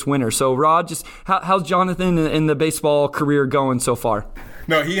into this winter. So Rod, just how's Jonathan and the baseball career going so far?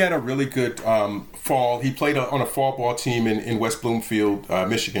 No, he had a really good fall. He played on a fall ball team in West Bloomfield,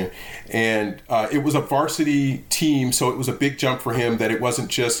 Michigan. And it was a varsity team, so it was a big jump for him that it wasn't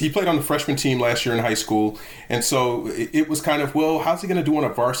just – he played on the freshman team last year in high school. And so it was kind of, well, how's he going to do on a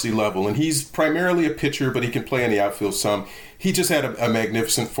varsity level? And he's primarily a pitcher, but he can play in the outfield some. He just had a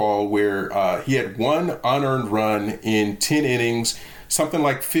magnificent fall where he had 1 unearned run in 10 innings, something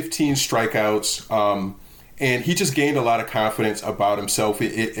like 15 strikeouts, and he just gained a lot of confidence about himself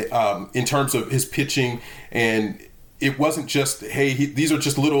in terms of his pitching. And it wasn't just, hey, these are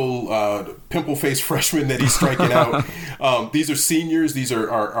just little pimple-faced freshmen that he's striking out. These are seniors. These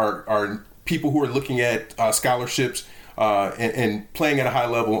are people who are looking at scholarships and playing at a high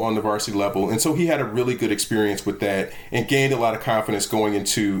level on the varsity level. And so he had a really good experience with that and gained a lot of confidence going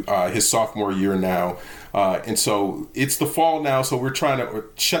into his sophomore year now. And so it's the fall now, so we're trying to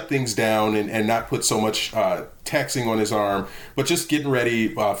shut things down and not put so much taxing on his arm, but just getting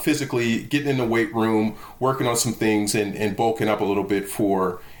ready physically, getting in the weight room, working on some things and bulking up a little bit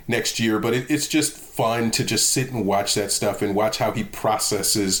for next year. But it's just fun to just sit and watch that stuff and watch how he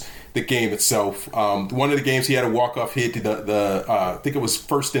processes the game itself. One of the games he had a walk-off hit, I think it was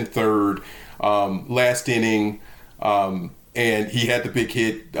first and third, last inning, and he had the big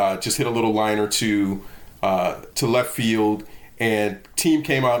hit, just hit a little liner to left field, and team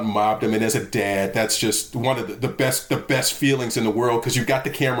came out and mobbed him. And as a dad, that's just one of the best feelings in the world, because you got the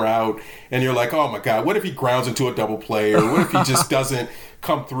camera out and you're like, oh my God, what if he grounds into a double play, or what if he just doesn't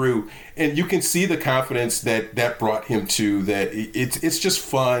come through? And you can see the confidence that brought him to that. It's just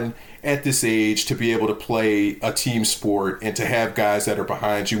fun at this age to be able to play a team sport and to have guys that are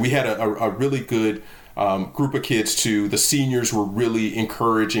behind you. We had a really good group of kids too. The seniors were really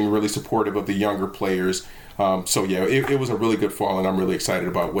encouraging, really supportive of the younger players. So yeah, it was a really good fall, and I'm really excited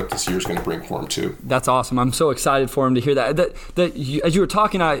about what this year's going to bring for him too. That's awesome. I'm so excited for him to hear that. As you were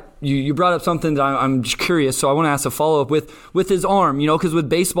talking, you brought up something that I'm just curious. So I want to ask a follow up with his arm. Because with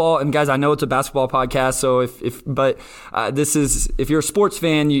baseball, and guys, I know it's a basketball podcast. So if you're a sports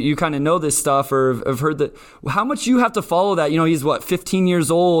fan, you kind of know this stuff or have heard that. How much you have to follow that? He's 15 years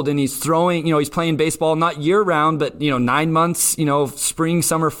old and he's throwing. He's playing baseball not year round, but 9 months. Spring,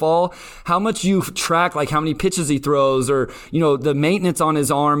 summer, fall. How much you track how many pitches he throws, or the maintenance on his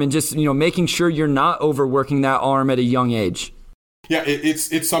arm, and just making sure you're not overworking that arm at a young age. Yeah,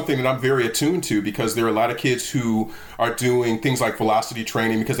 it's something that I'm very attuned to, because there are a lot of kids who are doing things like velocity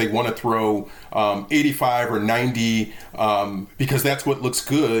training because they want to throw 85 or 90 because that's what looks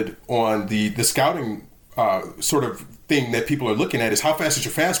good on the scouting sort of thing that people are looking at, is how fast is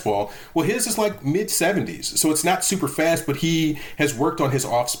your fastball. Well, his is like mid 70s, so it's not super fast, but he has worked on his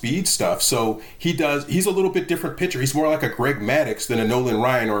off speed stuff. So he's a little bit different pitcher. He's more like a Greg Maddux than a Nolan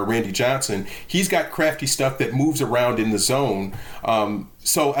Ryan or a Randy Johnson. He's got crafty stuff that moves around in the zone.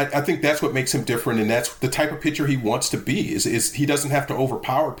 So I think that's what makes him different, and that's the type of pitcher he wants to be, is he doesn't have to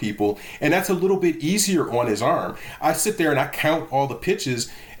overpower people, and that's a little bit easier on his arm. I sit there and I count all the pitches,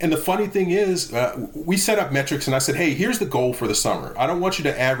 and the funny thing is, we set up metrics, and I said, hey, here's the goal for the summer. I don't want you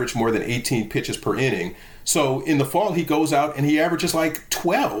to average more than 18 pitches per inning. So in the fall, he goes out and he averages like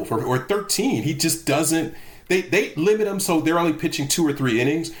 12 or 13. He just doesn't. They limit him, so they're only pitching 2 or 3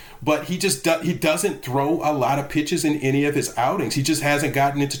 innings, but he doesn't throw a lot of pitches in any of his outings. He just hasn't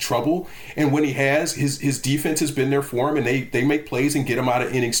gotten into trouble, and when he has, his defense has been there for him, and they make plays and get him out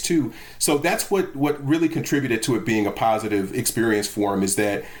of innings too. So that's what really contributed to it being a positive experience for him, is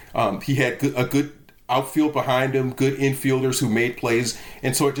that he had a good outfield behind him, good infielders who made plays,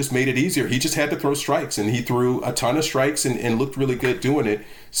 and so it just made it easier. He just had to throw strikes, and he threw a ton of strikes and looked really good doing it.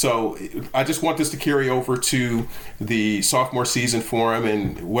 So I just want this to carry over to the sophomore season for him,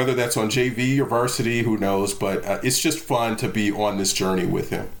 and whether that's on JV or varsity, who knows, but it's just fun to be on this journey with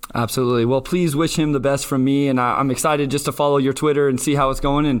him. Absolutely. Well, please wish him the best from me, and I'm excited just to follow your Twitter and see how it's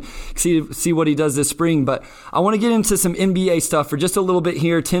going and see what he does this spring. But I want to get into some NBA stuff for just a little bit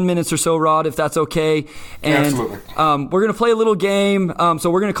here, 10 minutes or so, Rod, if that's okay. And, absolutely. We're going to play a little game. So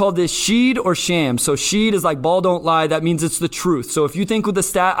we're going to call this Sheed or Sham. So Sheed is like ball don't lie. That means it's the truth. So if you think with the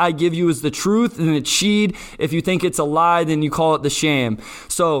stat I give you is the truth, then it's Sheed. If you think it's a lie, then you call it the Sham.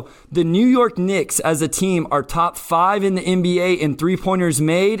 So the New York Knicks as a team are top 5 in the NBA in three-pointers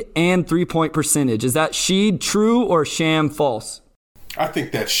made and three-point percentage. Is that Sheed true or Sham false? I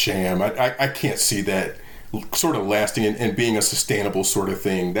think that's Sham. I can't see that sort of lasting and being a sustainable sort of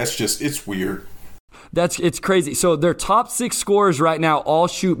thing. That's just, it's weird. It's crazy. So their top 6 scorers right now all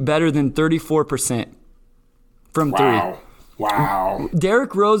shoot better than 34% from three. Wow.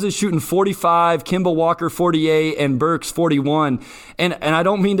 Derrick Rose is shooting 45, Kemba Walker 48, and Burks 41. And I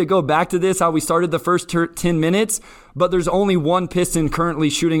don't mean to go back to this, how we started the first 10 minutes, but there's only one Piston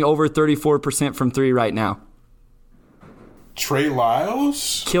currently shooting over 34% from three right now. Trey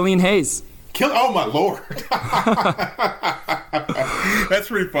Lyles? Killian Hayes. Oh, my Lord. That's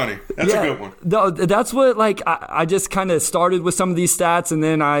pretty funny. That's a good one. That's what, I just kind of started with some of these stats, and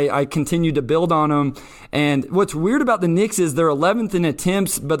then I continued to build on them. And what's weird about the Knicks is they're 11th in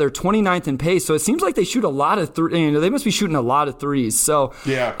attempts, but they're 29th in pace. So it seems like they shoot a lot of they must be shooting a lot of threes. So,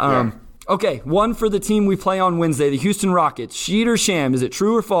 yeah. Okay, one for the team we play on Wednesday, the Houston Rockets. Sheed or sham, is it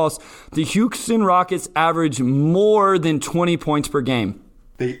true or false? The Houston Rockets average more than 20 points per game.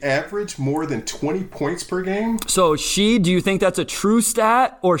 They average more than 20 points per game? So, Sheed, do you think that's a true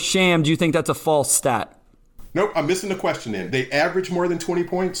stat? Or sham, do you think that's a false stat? Nope, I'm missing the question in. They average more than 20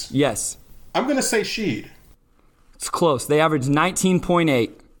 points? Yes. I'm going to say Sheed. It's close. They average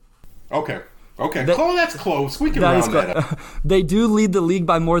 19.8. Okay. That's close. We can That is round that up. They do lead the league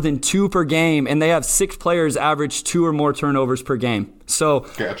by more than 2 per game, and they have 6 players average 2 or more turnovers per game. So,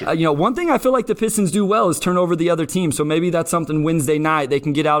 Gotcha. One thing I feel like the Pistons do well is turn over the other team. So maybe that's something Wednesday night they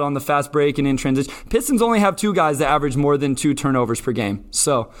can get out on the fast break and in transition. Pistons only have 2 guys that average more than 2 turnovers per game.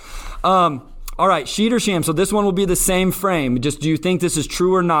 So, all right, Sheed or sham. So this one will be the same frame. Just do you think this is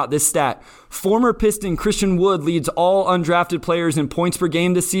true or not, this stat? Former Piston Christian Wood leads all undrafted players in points per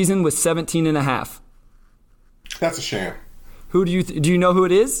game this season with 17.5. That's a sham. Who do you know who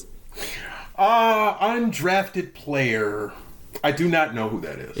it is? Undrafted player. I do not know who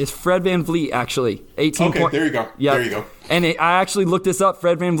that is. It's Fred VanVleet, actually. 18 Okay, points. there you go. Yep. There you go. And I actually looked this up.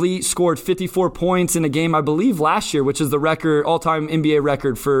 Fred VanVleet scored 54 points in a game, I believe, last year, which is the record, all-time NBA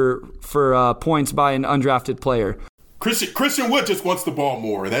record for points by an undrafted player. Christian Wood just wants the ball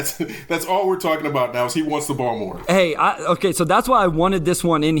more. That's all we're talking about now is he wants the ball more. Hey, okay, so that's why I wanted this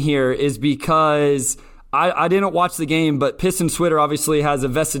one in here is because I didn't watch the game, but Pistons Twitter obviously has a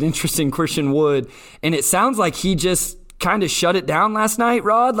vested interest in Christian Wood, and it sounds like he just kind of shut it down last night,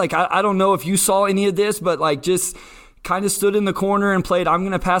 Rod. Like, I don't know if you saw any of this, but like just kind of stood in the corner and played, I'm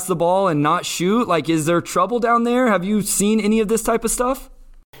going to pass the ball and not shoot. Like, is there trouble down there? Have you seen any of this type of stuff?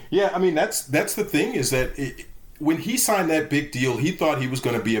 Yeah, I mean, that's the thing is that when he signed that big deal, he thought he was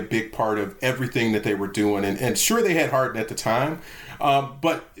going to be a big part of everything that they were doing. And sure, they had Harden at the time,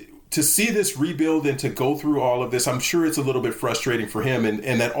 but to see this rebuild and to go through all of this, I'm sure it's a little bit frustrating for him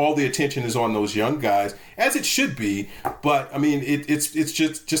and that all the attention is on those young guys, as it should be. But, I mean, it's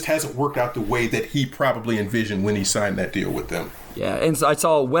just hasn't worked out the way that he probably envisioned when he signed that deal with them. Yeah, and so I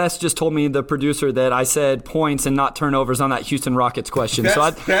saw Wes just told me, the producer, that I said points and not turnovers on that Houston Rockets question. That's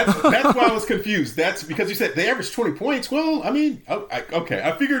why I was confused. That's because you said they averaged 20 points. Well, I mean, okay.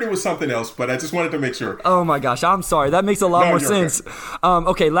 I figured it was something else, but I just wanted to make sure. Oh, my gosh. I'm sorry. That makes a lot more sense.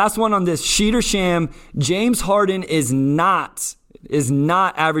 Okay, last one on this. Sheed or sham, James Harden is not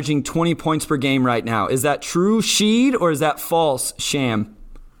averaging 20 points per game right now. Is that true, Sheed, or is that false, sham?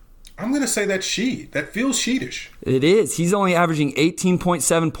 I'm going to say that's Sheed. That feels Sheedish. It is. He's only averaging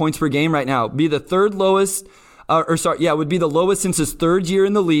 18.7 points per game right now. Be the third lowest, it would be the lowest since his third year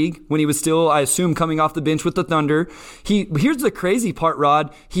in the league when he was still, I assume, coming off the bench with the Thunder. Here's the crazy part,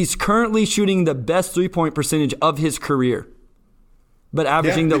 Rod. He's currently shooting the best three-point percentage of his career, but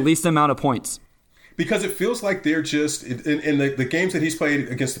averaging the least amount of points. Because it feels like they're just, in the games that he's played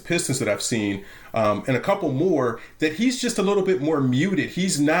against the Pistons that I've seen, and a couple more, that he's just a little bit more muted.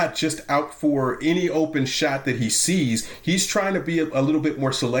 He's not just out for any open shot that he sees. He's trying to be a little bit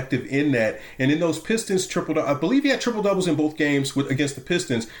more selective in that. And in those Pistons I believe he had triple-doubles in both games against the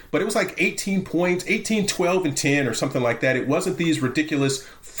Pistons, but it was like 18 points, 18, 12, and 10 or something like that. It wasn't these ridiculous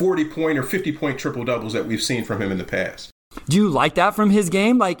 40-point or 50-point triple-doubles that we've seen from him in the past. Do you like that from his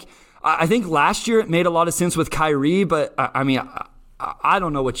game? Like, I think last year it made a lot of sense with Kyrie, but I mean, I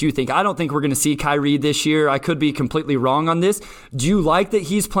don't know what you think. I don't think we're going to see Kyrie this year. I could be completely wrong on this. Do you like that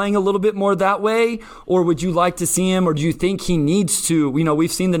he's playing a little bit more that way, or would you like to see him, or do you think he needs to? You know,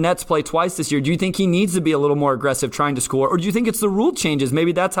 we've seen the Nets play twice this year. Do you think he needs to be a little more aggressive trying to score, or do you think it's the rule changes?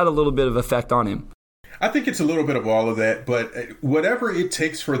 Maybe that's had a little bit of effect on him. I think it's a little bit of all of that, but whatever it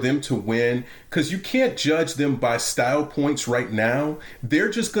takes for them to win, because you can't judge them by style points right now. They're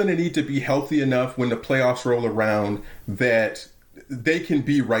just going to need to be healthy enough when the playoffs roll around that they can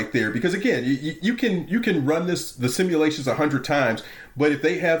be right there. Because again, you can run the simulations 100 times, but if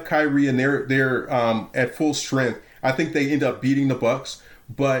they have Kyrie and they're at full strength, I think they end up beating the Bucks.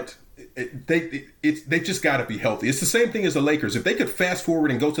 But they just got to be healthy. It's the same thing as the Lakers. If they could fast forward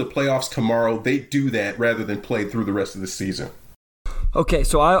and go to the playoffs tomorrow, they do that rather than play through the rest of the season. Okay,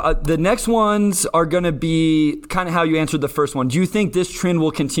 so the next ones are going to be kind of how you answered the first one. Do you think this trend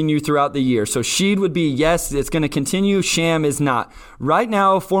will continue throughout the year? So Sheed would be yes, it's going to continue. Sham is not. Right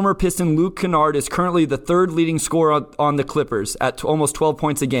now, former Piston Luke Kennard is currently the third leading scorer on the Clippers at almost 12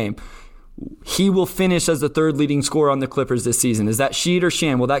 points a game. He will finish as the third leading scorer on the Clippers this season. Is that Sheed or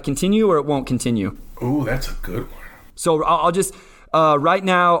sham? Will that continue or it won't continue? Ooh, that's a good one. So I'll just, right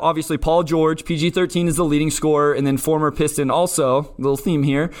now, obviously Paul George, PG-13 is the leading scorer, and then former Piston also, little theme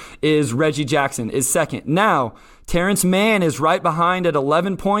here, is Reggie Jackson is second. Now, Terrence Mann is right behind at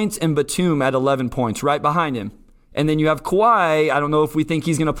 11 points and Batum at 11 points, right behind him. And then you have Kawhi. I don't know if we think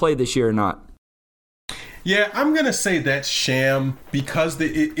he's going to play this year or not. Yeah, I'm going to say that's sham because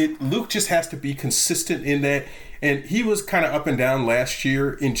Luke just has to be consistent in that. And he was kind of up and down last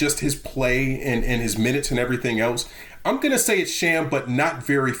year in just his play and his minutes and everything else. I'm going to say it's sham, but not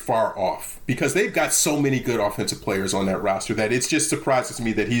very far off because they've got so many good offensive players on that roster that it just surprises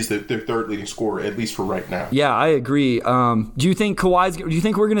me that he's their third leading scorer, at least for right now. Yeah, I agree. Do you think we're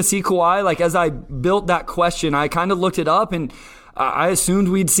going to see Kawhi? Like, as I built that question, I kind of looked it up and I assumed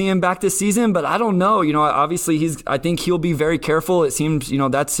we'd see him back this season, but I don't know. Obviously I think he'll be very careful. It seems,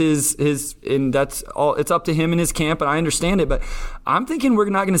 that's his, and that's all. It's up to him and his camp, and I understand it. But I'm thinking we're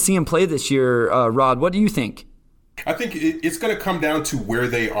not going to see him play this year. Rod, what do you think? I think it's going to come down to where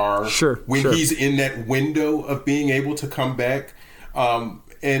they are when he's in that window of being able to come back.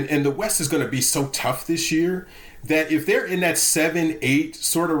 And the West is going to be so tough this year that if they're in that 7-8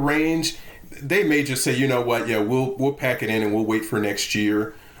 sort of range, they may just say, you know what, yeah, we'll pack it in and we'll wait for next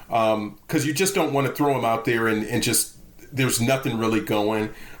year. Because you just don't want to throw them out there and just there's nothing really going.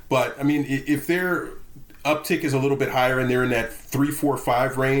 But, I mean, if their uptick is a little bit higher and they're in that 3, 4,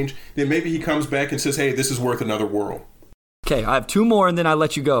 5 range, then maybe he comes back and says, hey, this is worth another whirl. Okay, I have 2 more and then I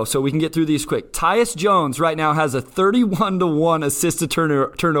let you go so we can get through these quick. Tyus Jones right now has a 31-1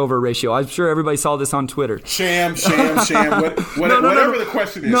 assist-to-turnover ratio. I'm sure everybody saw this on Twitter. Sham. Whatever the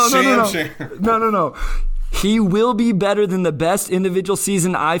question is. Sham. No. He will be better than the best individual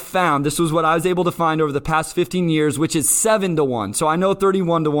season I found. This was what I was able to find over the past 15 years, which is 7-1. So I know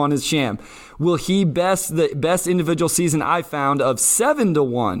 31-1 is sham. Will he best the best individual season I found of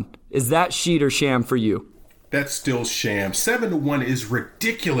 7-1? Is that sheet or sham for you? That's still sham. 7-1 is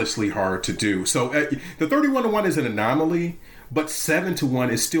ridiculously hard to do. So the 31-1 is an anomaly, but 7-1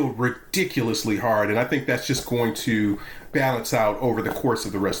 is still ridiculously hard. And I think that's just going to balance out over the course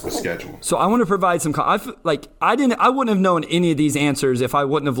of the rest of the schedule. So I want to provide some. I wouldn't have known any of these answers if I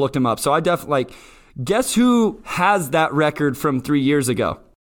wouldn't have looked them up. So I definitely guess who has that record from 3 years ago.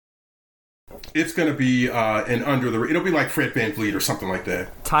 It's going to be it'll be like Fred VanVleet or something like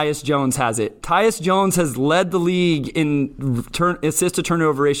that. Tyus Jones has it. Tyus Jones has led the league in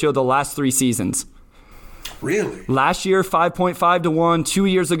assist-to-turnover ratio the last 3 seasons. Really? Last year, 5.5-1. 2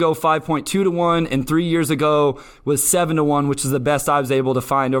 years ago, 5.2-1. And 3 years ago was 7-1, which is the best I was able to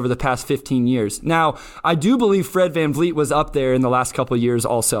find over the past 15 years. Now, I do believe Fred VanVleet was up there in the last couple of years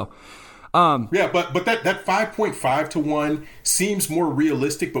also. Yeah, but that 5.5-1 seems more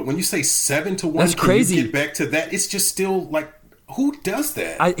realistic. But when you say 7-1, that's crazy. You get back to that, it's just still like, who does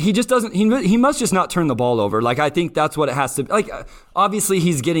that? He just doesn't. He must just not turn the ball over. Like, I think that's what it has to be. Like, obviously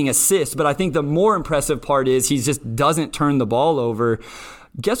he's getting assists, but I think the more impressive part is he just doesn't turn the ball over.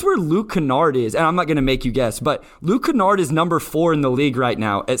 Guess where Luke Kennard is? And I'm not going to make you guess, but Luke Kennard is number 4 in the league right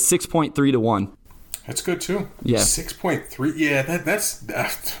now at 6.3-1. That's good too. Yeah, 6.3. Yeah, that's.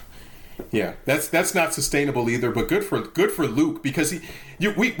 Yeah, that's not sustainable either. But good for Luke because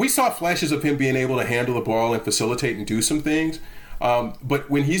we saw flashes of him being able to handle the ball and facilitate and do some things.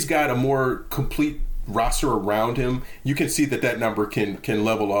 But when he's got a more complete roster around him, you can see that number can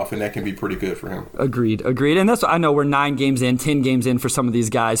level off, and that can be pretty good for him. Agreed. And that's what I know. We're 9 games in, 10 games in for some of these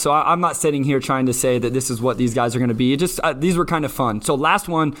guys. So I'm not sitting here trying to say that this is what these guys are going to be. These were kind of fun. So last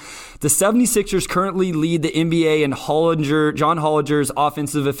one, the 76ers currently lead the NBA in John Hollinger's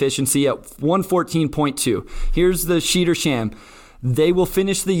offensive efficiency at 114.2. Here's the sheet or sham. They will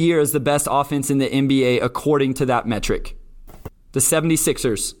finish the year as the best offense in the NBA according to that metric. The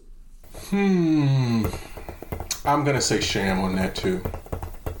 76ers. I'm going to say sham on that too.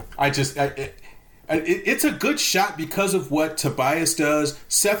 It's a good shot because of what Tobias does.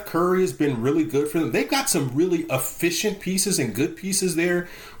 Seth Curry has been really good for them. They've got some really efficient pieces and good pieces there,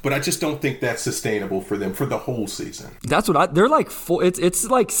 but I just don't think that's sustainable for them for the whole season. That's what they're like. It's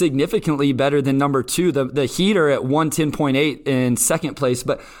like significantly better than number 2. The Heat are at 110.8 in second place,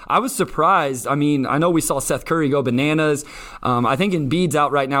 but I was surprised. I mean, I know we saw Seth Curry go bananas. I think Embiid's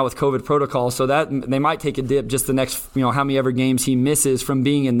out right now with COVID protocol, so that they might take a dip just the next, how many ever games he misses from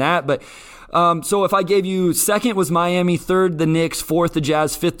being in that, but. So if I gave you second was Miami, third the Knicks, fourth the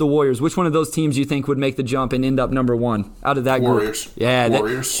Jazz, fifth the Warriors, which one of those teams do you think would make the jump and end up number 1 out of that Warriors. group? Yeah,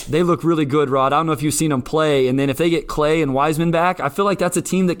 Warriors. They look really good, Rod. I don't know if you've seen them play. And then if they get Clay and Wiseman back, I feel like that's a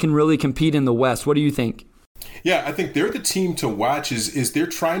team that can really compete in the West. What do you think? Yeah, I think they're the team to watch. Is they're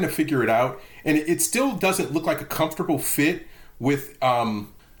trying to figure it out, and it still doesn't look like a comfortable fit with Andrew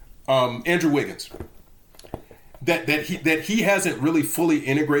Wiggins. That he hasn't really fully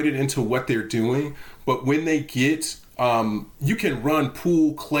integrated into what they're doing, but when they get, you can run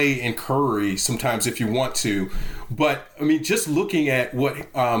Poole, Clay, and Curry sometimes if you want to, but I mean, just looking at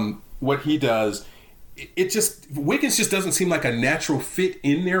what he does, Wiggins just doesn't seem like a natural fit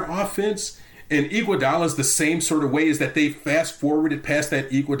in their offense. And Iguodala's the same sort of way, is that they fast forwarded past that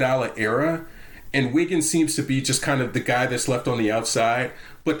Iguodala era, and Wiggins seems to be just kind of the guy that's left on the outside.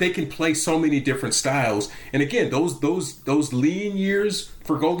 But they can play so many different styles. And again, those lean years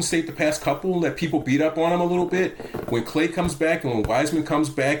for Golden State the past couple that people beat up on them a little bit, when Klay comes back and when Wiseman comes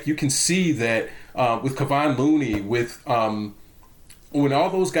back, you can see that with Kevon Looney, with when all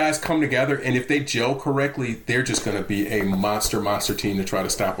those guys come together, and if they gel correctly, they're just going to be a monster team to try to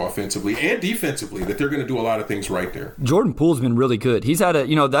stop offensively and defensively, that they're going to do a lot of things right there. Jordan Poole's been really good. He's had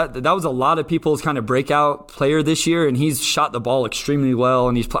that was a lot of people's kind of breakout player this year, and he's shot the ball extremely well.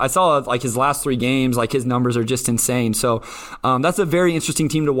 And I saw like his last 3 games, like his numbers are just insane. So that's a very interesting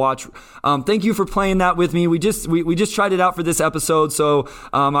team to watch. Thank you for playing that with me. We just tried it out for this episode, so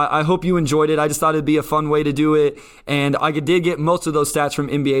I hope you enjoyed it. I just thought it'd be a fun way to do it, and I did get most of those stats from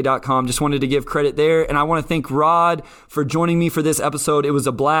NBA.com. Just wanted to give credit there. And I want to thank Rod for joining me for this episode. It was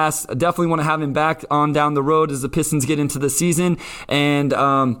a blast. I definitely want to have him back on down the road as the Pistons get into the season, and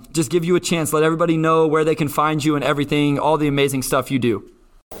just give you a chance. Let everybody know where they can find you and everything, all the amazing stuff you do.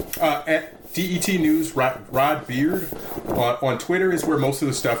 At DET News, Rod Beard on Twitter is where most of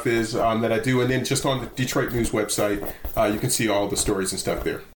the stuff is that I do. And then just on the Detroit News website, you can see all the stories and stuff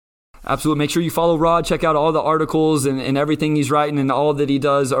there. Absolutely. Make sure you follow Rod. Check out all the articles and everything he's writing and all that he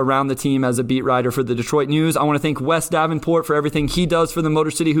does around the team as a beat writer for the Detroit News. I want to thank Wes Davenport for everything he does for the Motor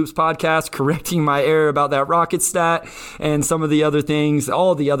City Hoops podcast, correcting my error about that Rocket stat and some of the other things,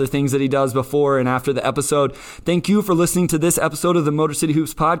 all the other things that he does before and after the episode. Thank you for listening to this episode of the Motor City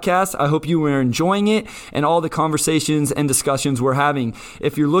Hoops podcast. I hope you were enjoying it and all the conversations and discussions we're having.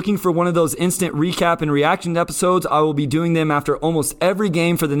 If you're looking for one of those instant recap and reaction episodes, I will be doing them after almost every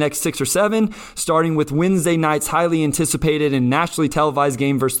game for the next 6 or 7, starting with Wednesday night's highly anticipated and nationally televised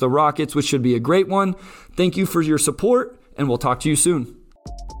game versus the Rockets, which should be a great one. Thank you for your support, and we'll talk to you soon.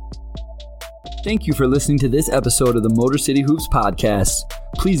 Thank you for listening to this episode of the Motor City Hoops podcast.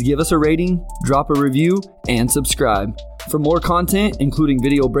 Please give us a rating, drop a review, and subscribe. For more content, including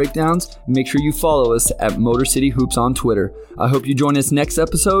video breakdowns, make sure you follow us at Motor City Hoops on Twitter. I hope you join us next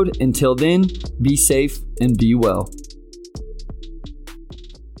episode. Until then, be safe and be well.